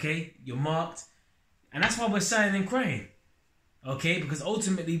 Okay? You're marked. And that's why we're sighing and crying. Okay? Because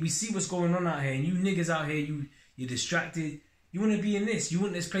ultimately, we see what's going on out here, and you niggas out here, you're distracted. You want to be in this. You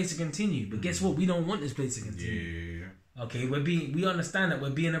want this place to continue. But guess what? We don't want this place to continue. Yeah. Okay? We understand that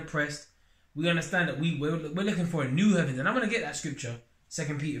we're being oppressed. We understand that we're looking for a new heavens. And I'm going to get that scripture,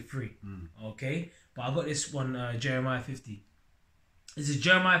 2 Peter 3. Okay? But I got this one, Jeremiah 50. This is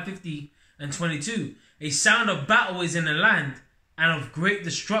Jeremiah 50 and 22. A sound of battle is in the land, and of great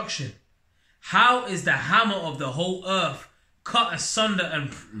destruction. How is the hammer of the whole earth cut asunder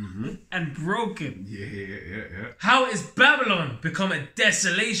and broken? Yeah. How is Babylon become a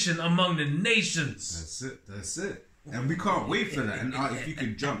desolation among the nations? That's it. And we can't wait for that. And if you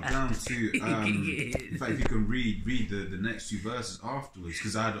could jump down to, in fact, if you can read the next two verses afterwards,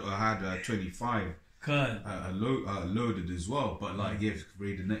 because I had 25 loaded as well. But like, yeah,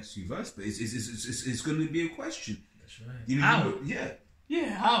 read the next two verses. But it's going to be a question. That's right. You know, how?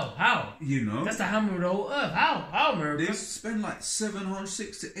 Yeah. How? You know, that's the hammer of the whole earth. How, America? They spend like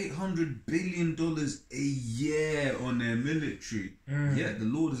 $600 to $800 billion a year on their military. Yeah, the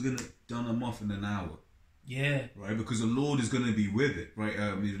Lord is going to done them off in an hour. Yeah. Right, because the Lord is going to be with it, right?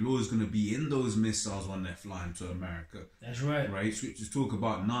 The Lord is going to be in those missiles when they're flying to America. That's right. Right, scriptures talk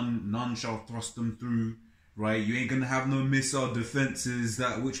about none shall thrust them through. Right, you ain't going to have no missile defenses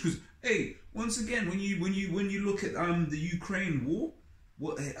because hey, once again, when you look at the Ukraine war,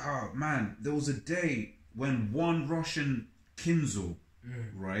 man, there was a day when one Russian Kinzhal,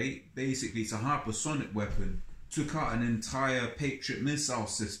 right, basically it's a hypersonic weapon, took out an entire Patriot missile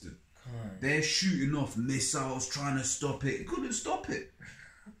system. They're shooting off missiles, trying to stop it. Couldn't stop it.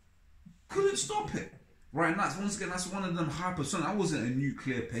 Right, and that's one of them hypersonic. That wasn't a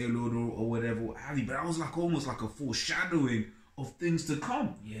nuclear payload or whatever, what have you, but that was like almost like a foreshadowing of things to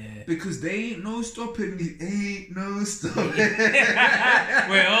come. Yeah. Because they ain't no stopping. We're on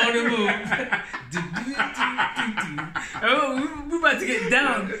the move. We're about to get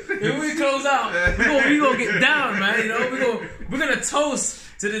down. When we close out, we're gonna get down, man. You know, we're gonna toast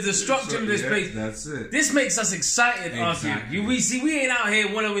to the destruction of this place. That's it. This makes us excited, exactly. We ain't out here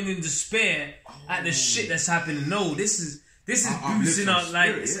wallowing in despair at the shit that's happening. No, this is boosting us,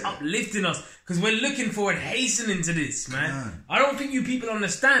 like it's uplifting us, because we're looking forward, hastening to this, man. I don't think you people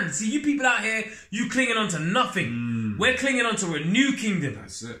understand. See, you people out here, you clinging on to nothing. We're clinging on to a new kingdom.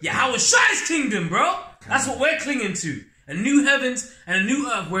 That's it. Yahweh Shai's kingdom, bro. That's what we're clinging to. A new heavens and a new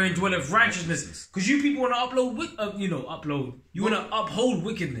earth wherein dwelleth righteousness. Because you people want to upload. You want to uphold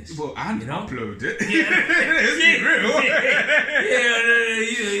wickedness. Well, and upload it. Yeah.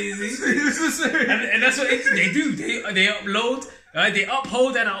 And that's what they do. They upload. They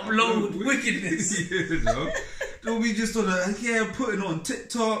uphold and upload wickedness. Don't be just on putting on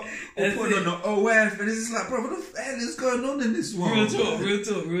TikTok or putting on the OF, and it's just like, bro, what the hell is going on in this world? Real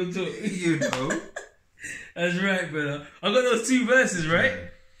talk. You know. That's right, brother. I got those two verses, right?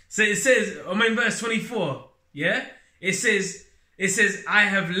 So it says, verse 24, yeah? It says, I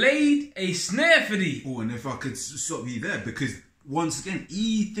have laid a snare for thee. Oh, and if I could stop you there, because once again,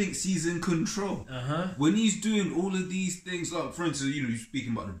 he thinks he's in control. When he's doing all of these things, like, for instance, you're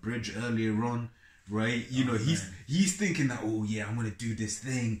speaking about the bridge earlier on, right? He's thinking that, I'm going to do this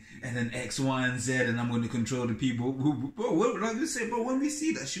thing, and then X, Y, and Z, and I'm going to control the people. Bro, like you said, bro, when we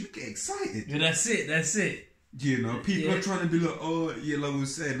see that shit, we get excited. Yeah, that's it. People are trying to be like, like we were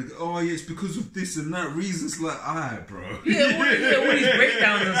saying, it's because of this and that reason. It's like, alright, bro. All these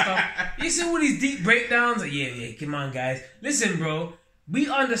breakdowns and stuff. You see all these deep breakdowns? Come on, guys. Listen, bro. We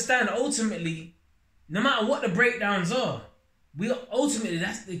understand ultimately, no matter what the breakdowns are,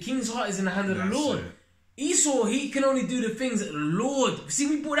 that's the king's heart is in the hand of the Lord. It. Esau, he can only do the things that the Lord. See,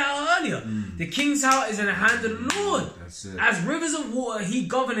 we brought out earlier. The king's heart is in the hand of the Lord. That's it. As rivers of water, he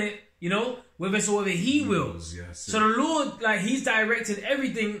govern it, whether he wills. So the Lord, he's directed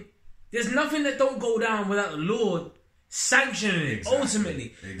everything. There's nothing that don't go down without the Lord sanctioning it,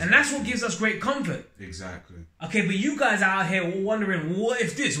 ultimately. And that's what gives us great comfort. Exactly. Okay, but you guys are out here wondering, what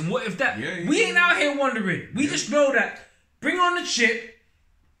if this and what if that? We ain't out here wondering. We just know that bring on the chip,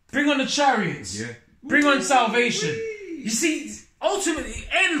 bring on the chariots, bring on salvation. You see, ultimately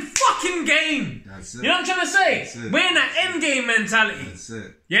end fucking game. That's it. You know what I'm trying to say? We're in that end game mentality. That's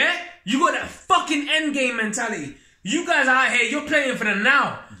it. Yeah? You got that fucking end game mentality. You guys out here, you're playing for the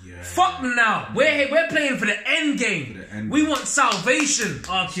now. Yeah. Fuck the now. We're playing for the end game. We want salvation,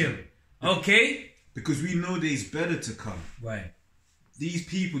 Arkham. Okay? Because we know there's better to come. Right. These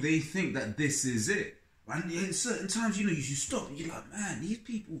people, they think that this is it. And at certain times, you stop and you're like, man, these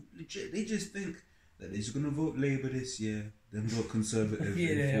people, legit, they just think that they're just going to vote Labour this year, then vote Conservative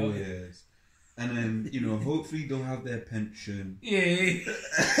in 4 years. And then, hopefully they'll have their pension. Yeah.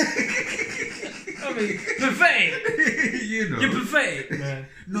 I mean, pathetic. You're pathetic, man.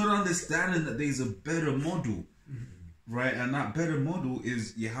 Not understanding that there's a better model, right? And that better model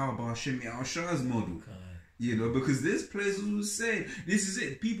is Yahweh Hashem Yahushai's model. God. Because this place was saying, this is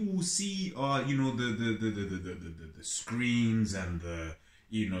it. People will see, the screens and the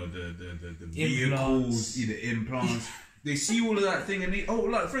vehicles, the implants. They see all of that thing and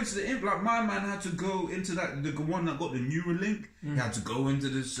for instance, my man had to go into that, the one that got the Neuralink, he had to go into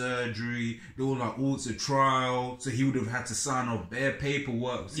the surgery, they were like, it's a trial, so he would have had to sign off bare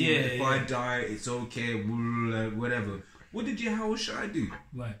paperwork, if I die, it's okay, whatever. What did Yahweh Shai do?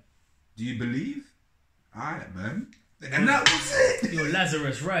 Right. Do you believe? Alright, man. And that was it. Yo,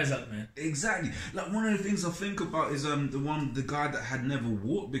 Lazarus, rise up, man. Exactly. Like, one of the things I think about is the guy that had never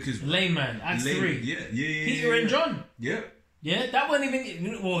walked because lame man, Acts 3. Yeah. Peter and John. Yeah. Yeah, that wasn't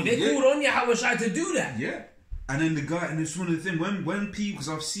even. Well, they called on Yahweh Shai to do that. Yeah. And then the guy, and it's one of the things when people, because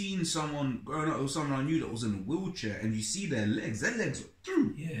I've seen someone growing up or someone I knew that was in a wheelchair, and you see their legs are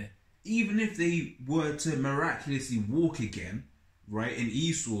through. Yeah. Even if they were to miraculously walk again, right, in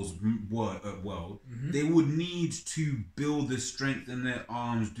Esau's world, they would need to build the strength in their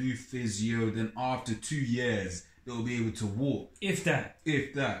arms, do physio, then after 2 years, they'll be able to walk. If that.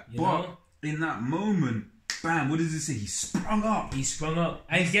 But in that moment, bam, what does it say? He sprung up.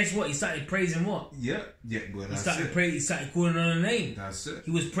 And guess what? He started praising what? Yeah, well, that's He started calling on a name. That's it.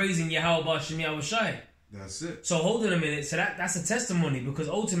 He was praising Yahweh Bashem Yahweh Shai. That's it. So hold on a minute. So that's a testimony, because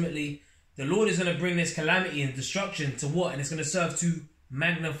ultimately, the Lord is going to bring this calamity and destruction to what? And it's going to serve to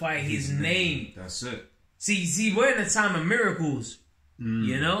magnify His name. That's it. See, we're in a time of miracles.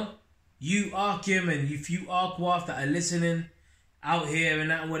 You Arkham, and if you Arkwaf that are listening out here and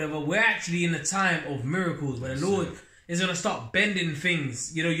that and whatever, we're actually in a time of miracles where the Lord is going to start bending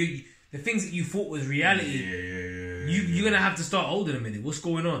things. The things that you thought was reality. You're going to have to start holding a minute. What's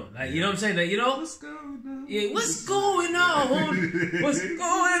going on? Like, you know what I'm saying? Like, what's going on? Yeah, what's going on? What's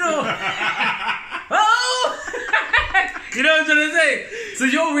going on? Oh! You know what I'm trying to say? So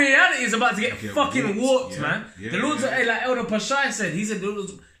your reality is about to get fucking warped, man. The Lord's like Elder Pashai said. He said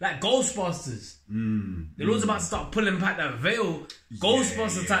like Ghostbusters. The Lord's about to start pulling back that veil.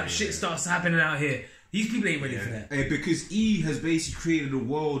 Ghostbuster type shit starts happening out here. These people ain't ready for that. Because He has basically created a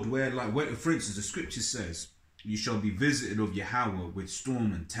world where, for instance, the scripture says, you shall be visited of Yahweh with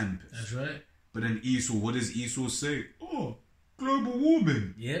storm and tempest. That's right. But then Esau, what does Esau say? Oh, global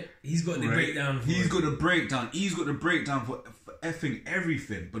warming. Yep, he's got the breakdown. He's got the breakdown. He's got the breakdown for effing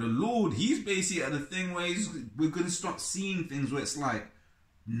everything. But the Lord, He's basically at the thing where we're going to start seeing things where it's like,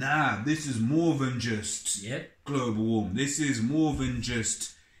 nah, this is more than just global warming. This is more than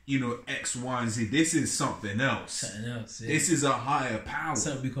just, X, Y, and Z. This is something else. This is a higher power.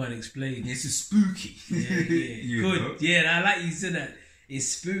 Something we can't explain. This is spooky. Yeah. Good. Yeah, I like you said that. It's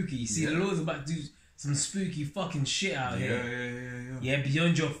spooky. See, the Lord's about to do some spooky fucking shit out here. Yeah,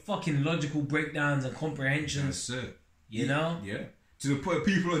 beyond your fucking logical breakdowns and comprehensions. That's it. You know? Yeah. To the point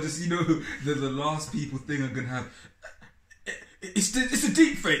people are just, the last people thing are going to have... It's a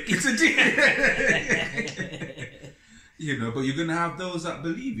deep fake. It's a deep... but you're going to have those that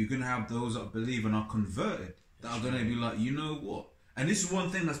believe. You're going to have those that believe and are converted. That are going to be like, you know what? And this is one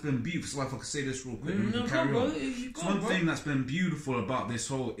thing that's been beautiful. So if I could say this real quick, one thing that's been beautiful about this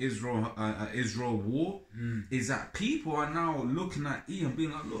whole Israel war is that people are now looking at Ian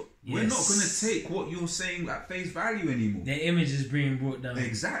being like, look, we're not going to take what you're saying at face value anymore. Their image is being brought down.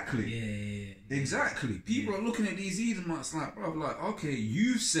 Exactly. Yeah. Exactly. People are looking at these Edomites like, bro, okay,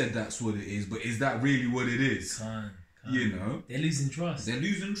 you said that's what it is, but is that really what it is? They're losing trust.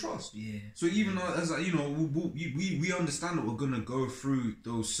 Yeah. So even though, as we understand that we're gonna go through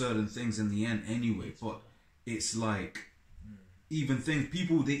those certain things in the end anyway, but it's like even things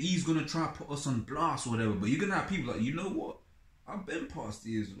he's gonna try to put us on blast or whatever. But you're gonna have people like, you know what? I've been past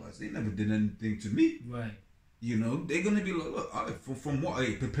the Israelites. They never did anything to me. Right. They're gonna be like, look, from what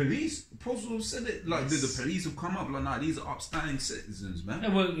the police, the apostles said it, like the police have come up like, nah, these are upstanding citizens, man. Yeah,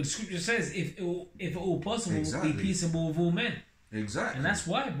 well, the scripture says, if at all possible, be peaceable with all men. Exactly. And that's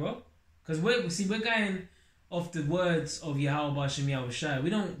why, bro. Because we're off the words of Yahweh Bashem Yahweh Shai. We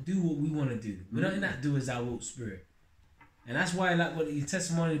don't do what we want to do. We don't not do as our will spirit. And that's why, like, what the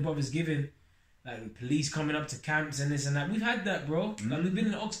testimony the brother's giving, like the police coming up to camps and this and that. We've had that, bro. Like, we've been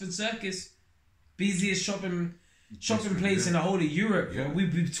in the Oxford Circus, busiest shopping place in the whole of Europe. Bro.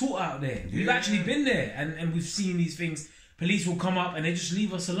 We've taught out there. We've actually been there, and we've seen these things. Police will come up and they just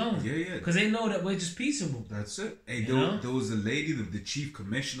leave us alone. Because they know that we're just peaceable. That's it. Hey, there was a lady, the chief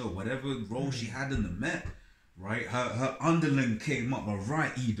commissioner, whatever role she had in the Met, right? Her underling came up, a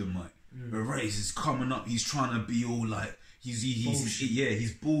right Edomite. A right, he's coming up, he's trying to be all like, he's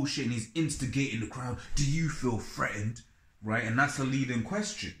bullshitting, he's instigating the crowd. Do you feel threatened? Right? And that's a leading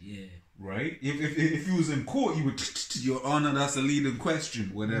question. Yeah. Right? If he was in court, you would, Your Honor, that's a leading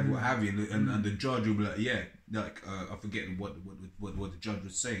question, whatever, what have you. And the judge will be like, yeah. Like I forget what the judge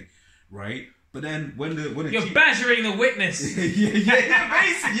was saying, right? But then when you're badgering the witness, basically,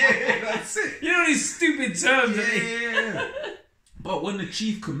 that's it. You know these stupid terms, yeah. But when the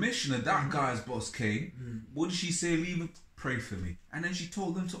chief commissioner, that guy's boss, came, what did she say? Leave, pray for me, and then she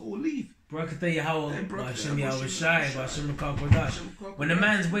told them to all leave. When the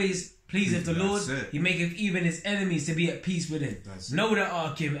man's ways pleaseth the Lord, he maketh even his enemies to be at peace with him. Know that,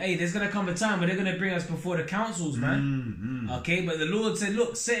 Akim, hey, there's going to come a time where they're going to bring us before the councils, man. Okay, but the Lord said,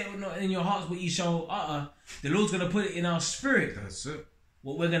 look, say it not in your hearts what ye shall utter. The Lord's going to put it in our spirit. That's it.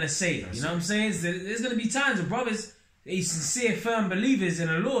 What we're going to say. You know what I'm saying? There's going to be times where brothers, they sincere, firm believers in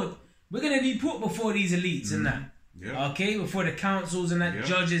the Lord, we're going to be put before these elites and that. Okay, before the councils and that,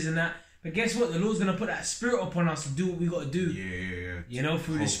 judges and that. But guess what? The Lord's gonna put that spirit upon us to do what we gotta do. You know,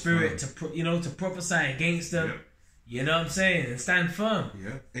 through the spirit to prophesy against them. You know what I'm saying? And stand firm.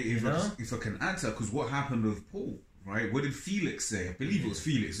 If I can answer, because what happened with Paul, right? What did Felix say? I believe it was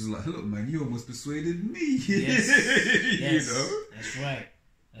Felix. It was like, look, man, you almost persuaded me. Yes. You know?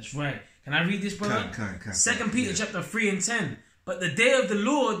 That's right. Can I read this, brother? Can. 2 Peter chapter 3 and 10. But the day of the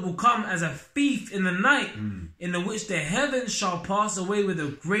Lord will come as a thief in the night, in the which the heavens shall pass away with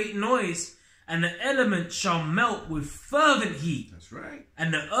a great noise, and the elements shall melt with fervent heat. That's right.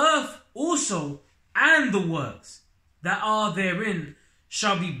 And the earth also and the works that are therein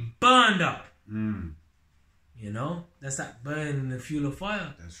shall be burned up. You know, that's that burning the fuel of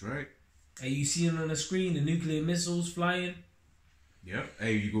fire. That's right. And you see it on the screen, the nuclear missiles flying. Yep.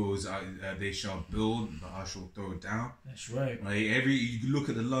 Hey, he goes, they shall build, but I shall throw it down. That's right. Like you look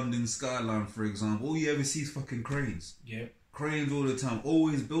at the London skyline, for example, all you ever see is fucking cranes. Yeah. Cranes all the time,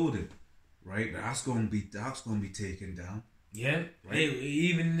 always building. Right? That's gonna be taken down. Yeah. Right? Hey,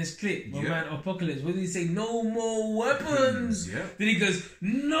 even in this clip, my man Apocalypse, what did he say? No more weapons. Yeah. Then he goes,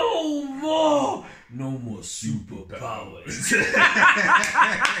 no more superpowers.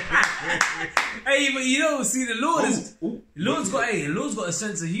 Hey, but you know, see, the Lord Lord's got a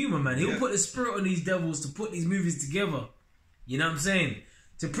sense of humor, man. He'll put the spirit on these devils to put these movies together. You know what I'm saying?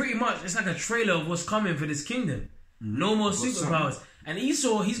 To pretty much, it's like a trailer of what's coming for this kingdom. No more superpowers. And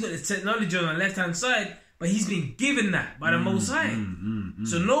Esau, he's got the technology on the left-hand side, but he's been given that by the Most High.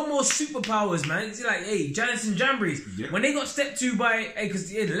 So no more superpowers, man. It's like, hey, Janus and Jambres, when they got stepped to by, because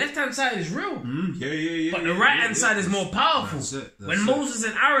the left-hand side is real. But the right-hand side is more powerful. That's when Moses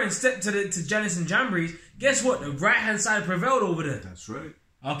and Aaron stepped to Janus and Jambres, guess what? The right-hand side prevailed over them. That's right.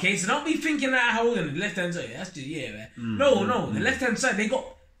 Okay, so don't be thinking that how the left-hand side, that's just, man. No, the left-hand side, they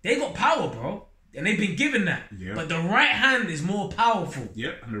got power, bro. And they've been given that. But the right hand is more powerful.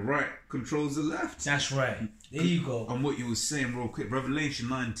 And the right controls the left. That's right. There you go. And what you were saying real quick, Revelation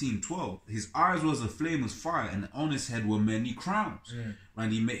 19:12. His eyes was a flame of fire, and on his head were many crowns.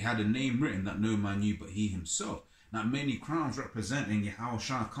 And he had a name written that no man knew but he himself. Now many crowns representing Yahweh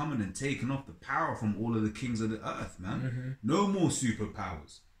Shah coming and taking off the power from all of the kings of the earth, man. No more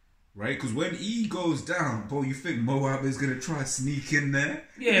superpowers. Right? Because when E goes down, bro, you think Moab is going to try sneak in there?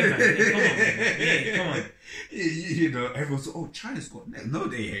 Yeah, man. Come on. You know, everyone's like, oh, China's got next. No,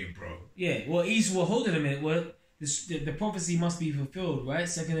 they ain't, bro. Yeah, well, Esau, well, hold on a minute. Well, the prophecy must be fulfilled, right?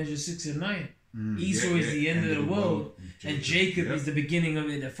 2 Ezra 6 and 9. Esau is the end of the world, and Jacob is the beginning of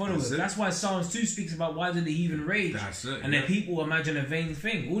it that follows. That's why Psalms 2 speaks about why did the heathen rage, and the people imagine a vain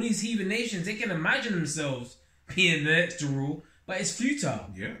thing. All these heathen nations, they can imagine themselves being the next to rule, but it's futile.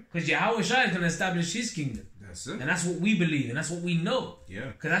 Because Yahweh Shai is going to establish his kingdom. That's it. And that's what we believe, and that's what we know.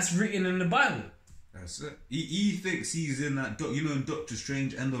 Because that's written in the Bible. That's it. He thinks he's in that, you know, in Doctor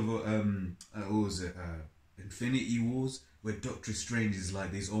Strange, end of, what was it, Infinity Wars, where Doctor Strange is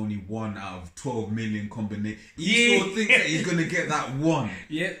like, there's only one out of 12 million combination. He sort of thinks that he's going to get that one.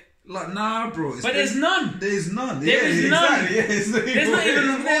 Like, nah, bro. But there's none. There's none. There is none. Exactly. Yeah,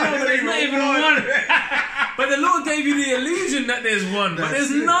 there's not even one. But the Lord gave you the illusion that there's one. But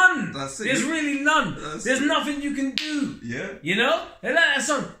there's none. There's really none. There's nothing you can do. Yeah. You know? They like that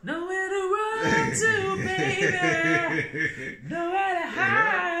song. Nowhere to run to, baby. Nowhere to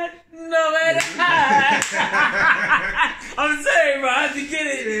hide. Nowhere to hide. I'm saying, bro, I had to get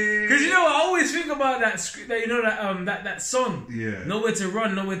it. Because you know what? I always think about that, you know, that song. Yeah. Nowhere to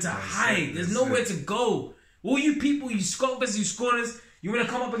run, nowhere to hide. There's nowhere to go. All you people, you scoffers, you scorners, you want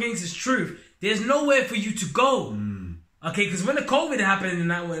to come up against this truth. There's nowhere for you to go. Okay, because when the COVID happened and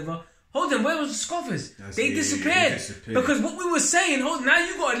that whatever, hold on, where was the scoffers? They disappeared. Because what we were saying, now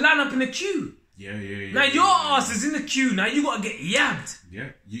you got to line up in the queue. Yeah. Now your ass is in the queue. Now you got to get yabbed.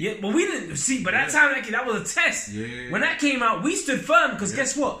 Yeah. But we didn't see. But that time, that was a test. Yeah. When that came out, we stood firm because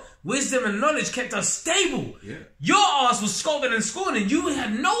guess what? Wisdom and knowledge kept us stable. Yeah. Your ass was scoffing and scorning. You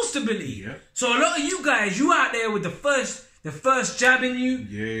had no stability. Yeah. So a lot of you guys, you out there with the first jab in you.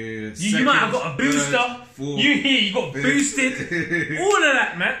 Yeah. You might have got a booster. You got boosted. All of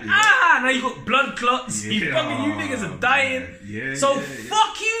that, man. Yeah. Now you got blood clots. You niggas are dying. Yeah. So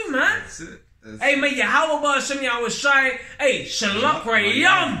fuck you, man. That's it. Hey, mate, Yahweh Hashem Yahweh Shai. Hey, Shalak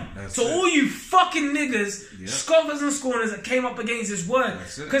Rayam. To all you fucking niggas, scoffers and scorners that came up against this word.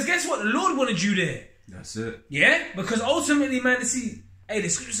 Because guess what? The Lord wanted you there. That's it. Yeah? Because ultimately, man, the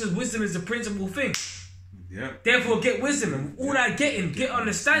scripture says wisdom is the principal thing. Yeah. Therefore, get wisdom. And all that getting, get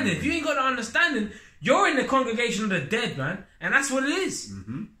understanding. If you ain't got the understanding, you're in the congregation of the dead, man. And that's what it is.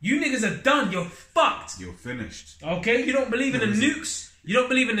 You niggas are done. You're fucked. You're finished. Okay? You don't believe in the nukes. You don't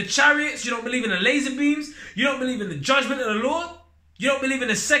believe in the chariots. You don't believe in the laser beams. You don't believe in the judgment of the Lord. You don't believe in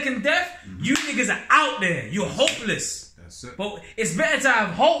the second death. You niggas are out there. You're hopeless. That's it. But it's better to have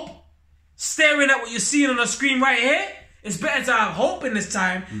hope staring at what you're seeing on the screen right here. It's better to have hope in this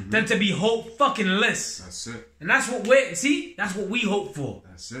time than to be hope fucking less. That's it. And that's what that's what we hope for.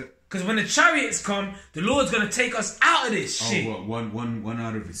 That's it. Because when the chariots come, the Lord's going to take us out of this shit. Oh, what? One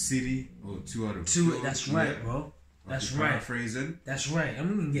out of a city or two out of two. That's right, bro. That's right. Paraphrasing. That's right. I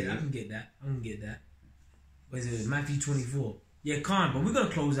can get that. What is it? Matthew 24. Yeah, but we're gonna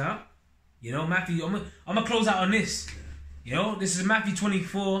close out. You know, Matthew. I'm gonna close out on this. You know, this is Matthew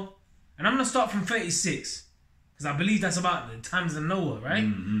 24, and I'm gonna start from 36 because I believe that's about the times of Noah, right?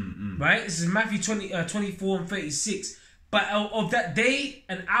 Right. This is Matthew 24 and 36. But of that day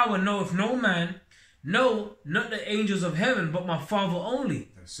and hour knoweth no man, no, not the angels of heaven, but my Father only.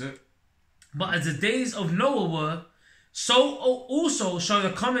 That's it. But as the days of Noah were, so also shall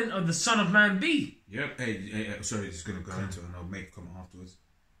the coming of the Son of Man be. Yep. Hey, sorry, just gonna go into it and I'll make a comment afterwards.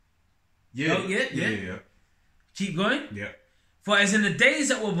 Yeah. Keep going. Yeah. For as in the days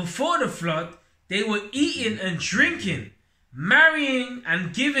that were before the flood, they were eating and drinking, marrying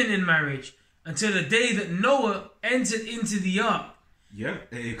and giving in marriage, until the day that Noah entered into the ark. Yeah,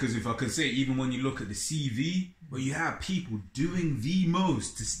 because if I could say, even when you look at the CV, where you have people doing the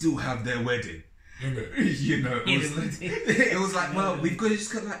most to still have their wedding. You know, it was like, well, we've got to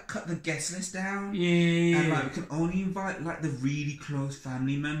just cut the guest list down. Yeah. And like, we can only invite like the really close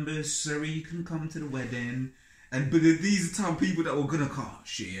family members. Sorry, you can come to the wedding. But these are the people that were gonna come. Oh,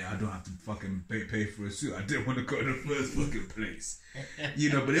 shit, yeah, I don't have to fucking pay for a suit. I didn't want to go to the first fucking place.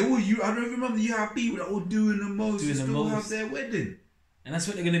 You know, but I don't remember you have people that were doing the most to still have their wedding. And that's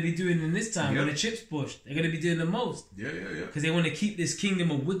what they're going to be doing in this time when the chips pushed. They're going to be doing the most. Yeah. Because they want to keep this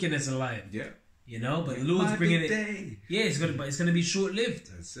kingdom of wickedness alive. Yeah. You know, but the Lord's bringing it. Yeah, it's going to be short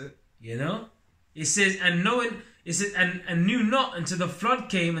lived. That's it. You know, it says, and knew not until the flood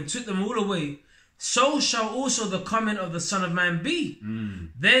came and took them all away. So shall also the coming of the Son of Man be.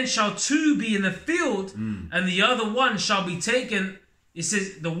 Then shall two be in the field, and the other one shall be taken. It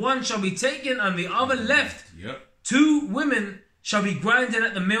says, the one shall be taken and the other left. Yep. 2 women shall be grinding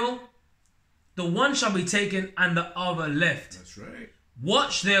at the mill. The one shall be taken and the other left. That's right.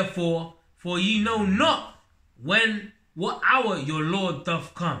 Watch therefore, for ye know not what hour your Lord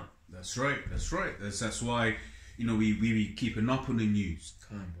doth come. That's right. That's why, you know, we be keeping up on the news,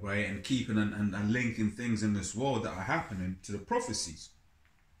 right, and keeping and linking things in this world that are happening to the prophecies.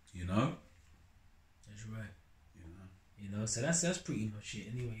 You know. That's right. You know, so that's pretty much it.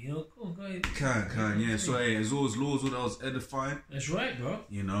 Anyway, you know, go ahead. Yeah. So hey, as always, Lord's what I was edifying. That's right, bro.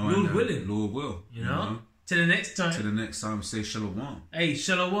 You know, Lord willing. Lord will. You know. Till the next time. Say shalom. Hey,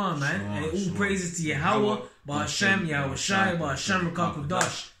 shalom, man. Hey, all praises to Yahweh, Ba'ashem, Yahweh Shai, Ba'ashem,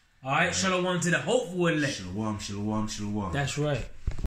 Rakakudash. All right, shalom to the hopeful elect. Shalom. That's right.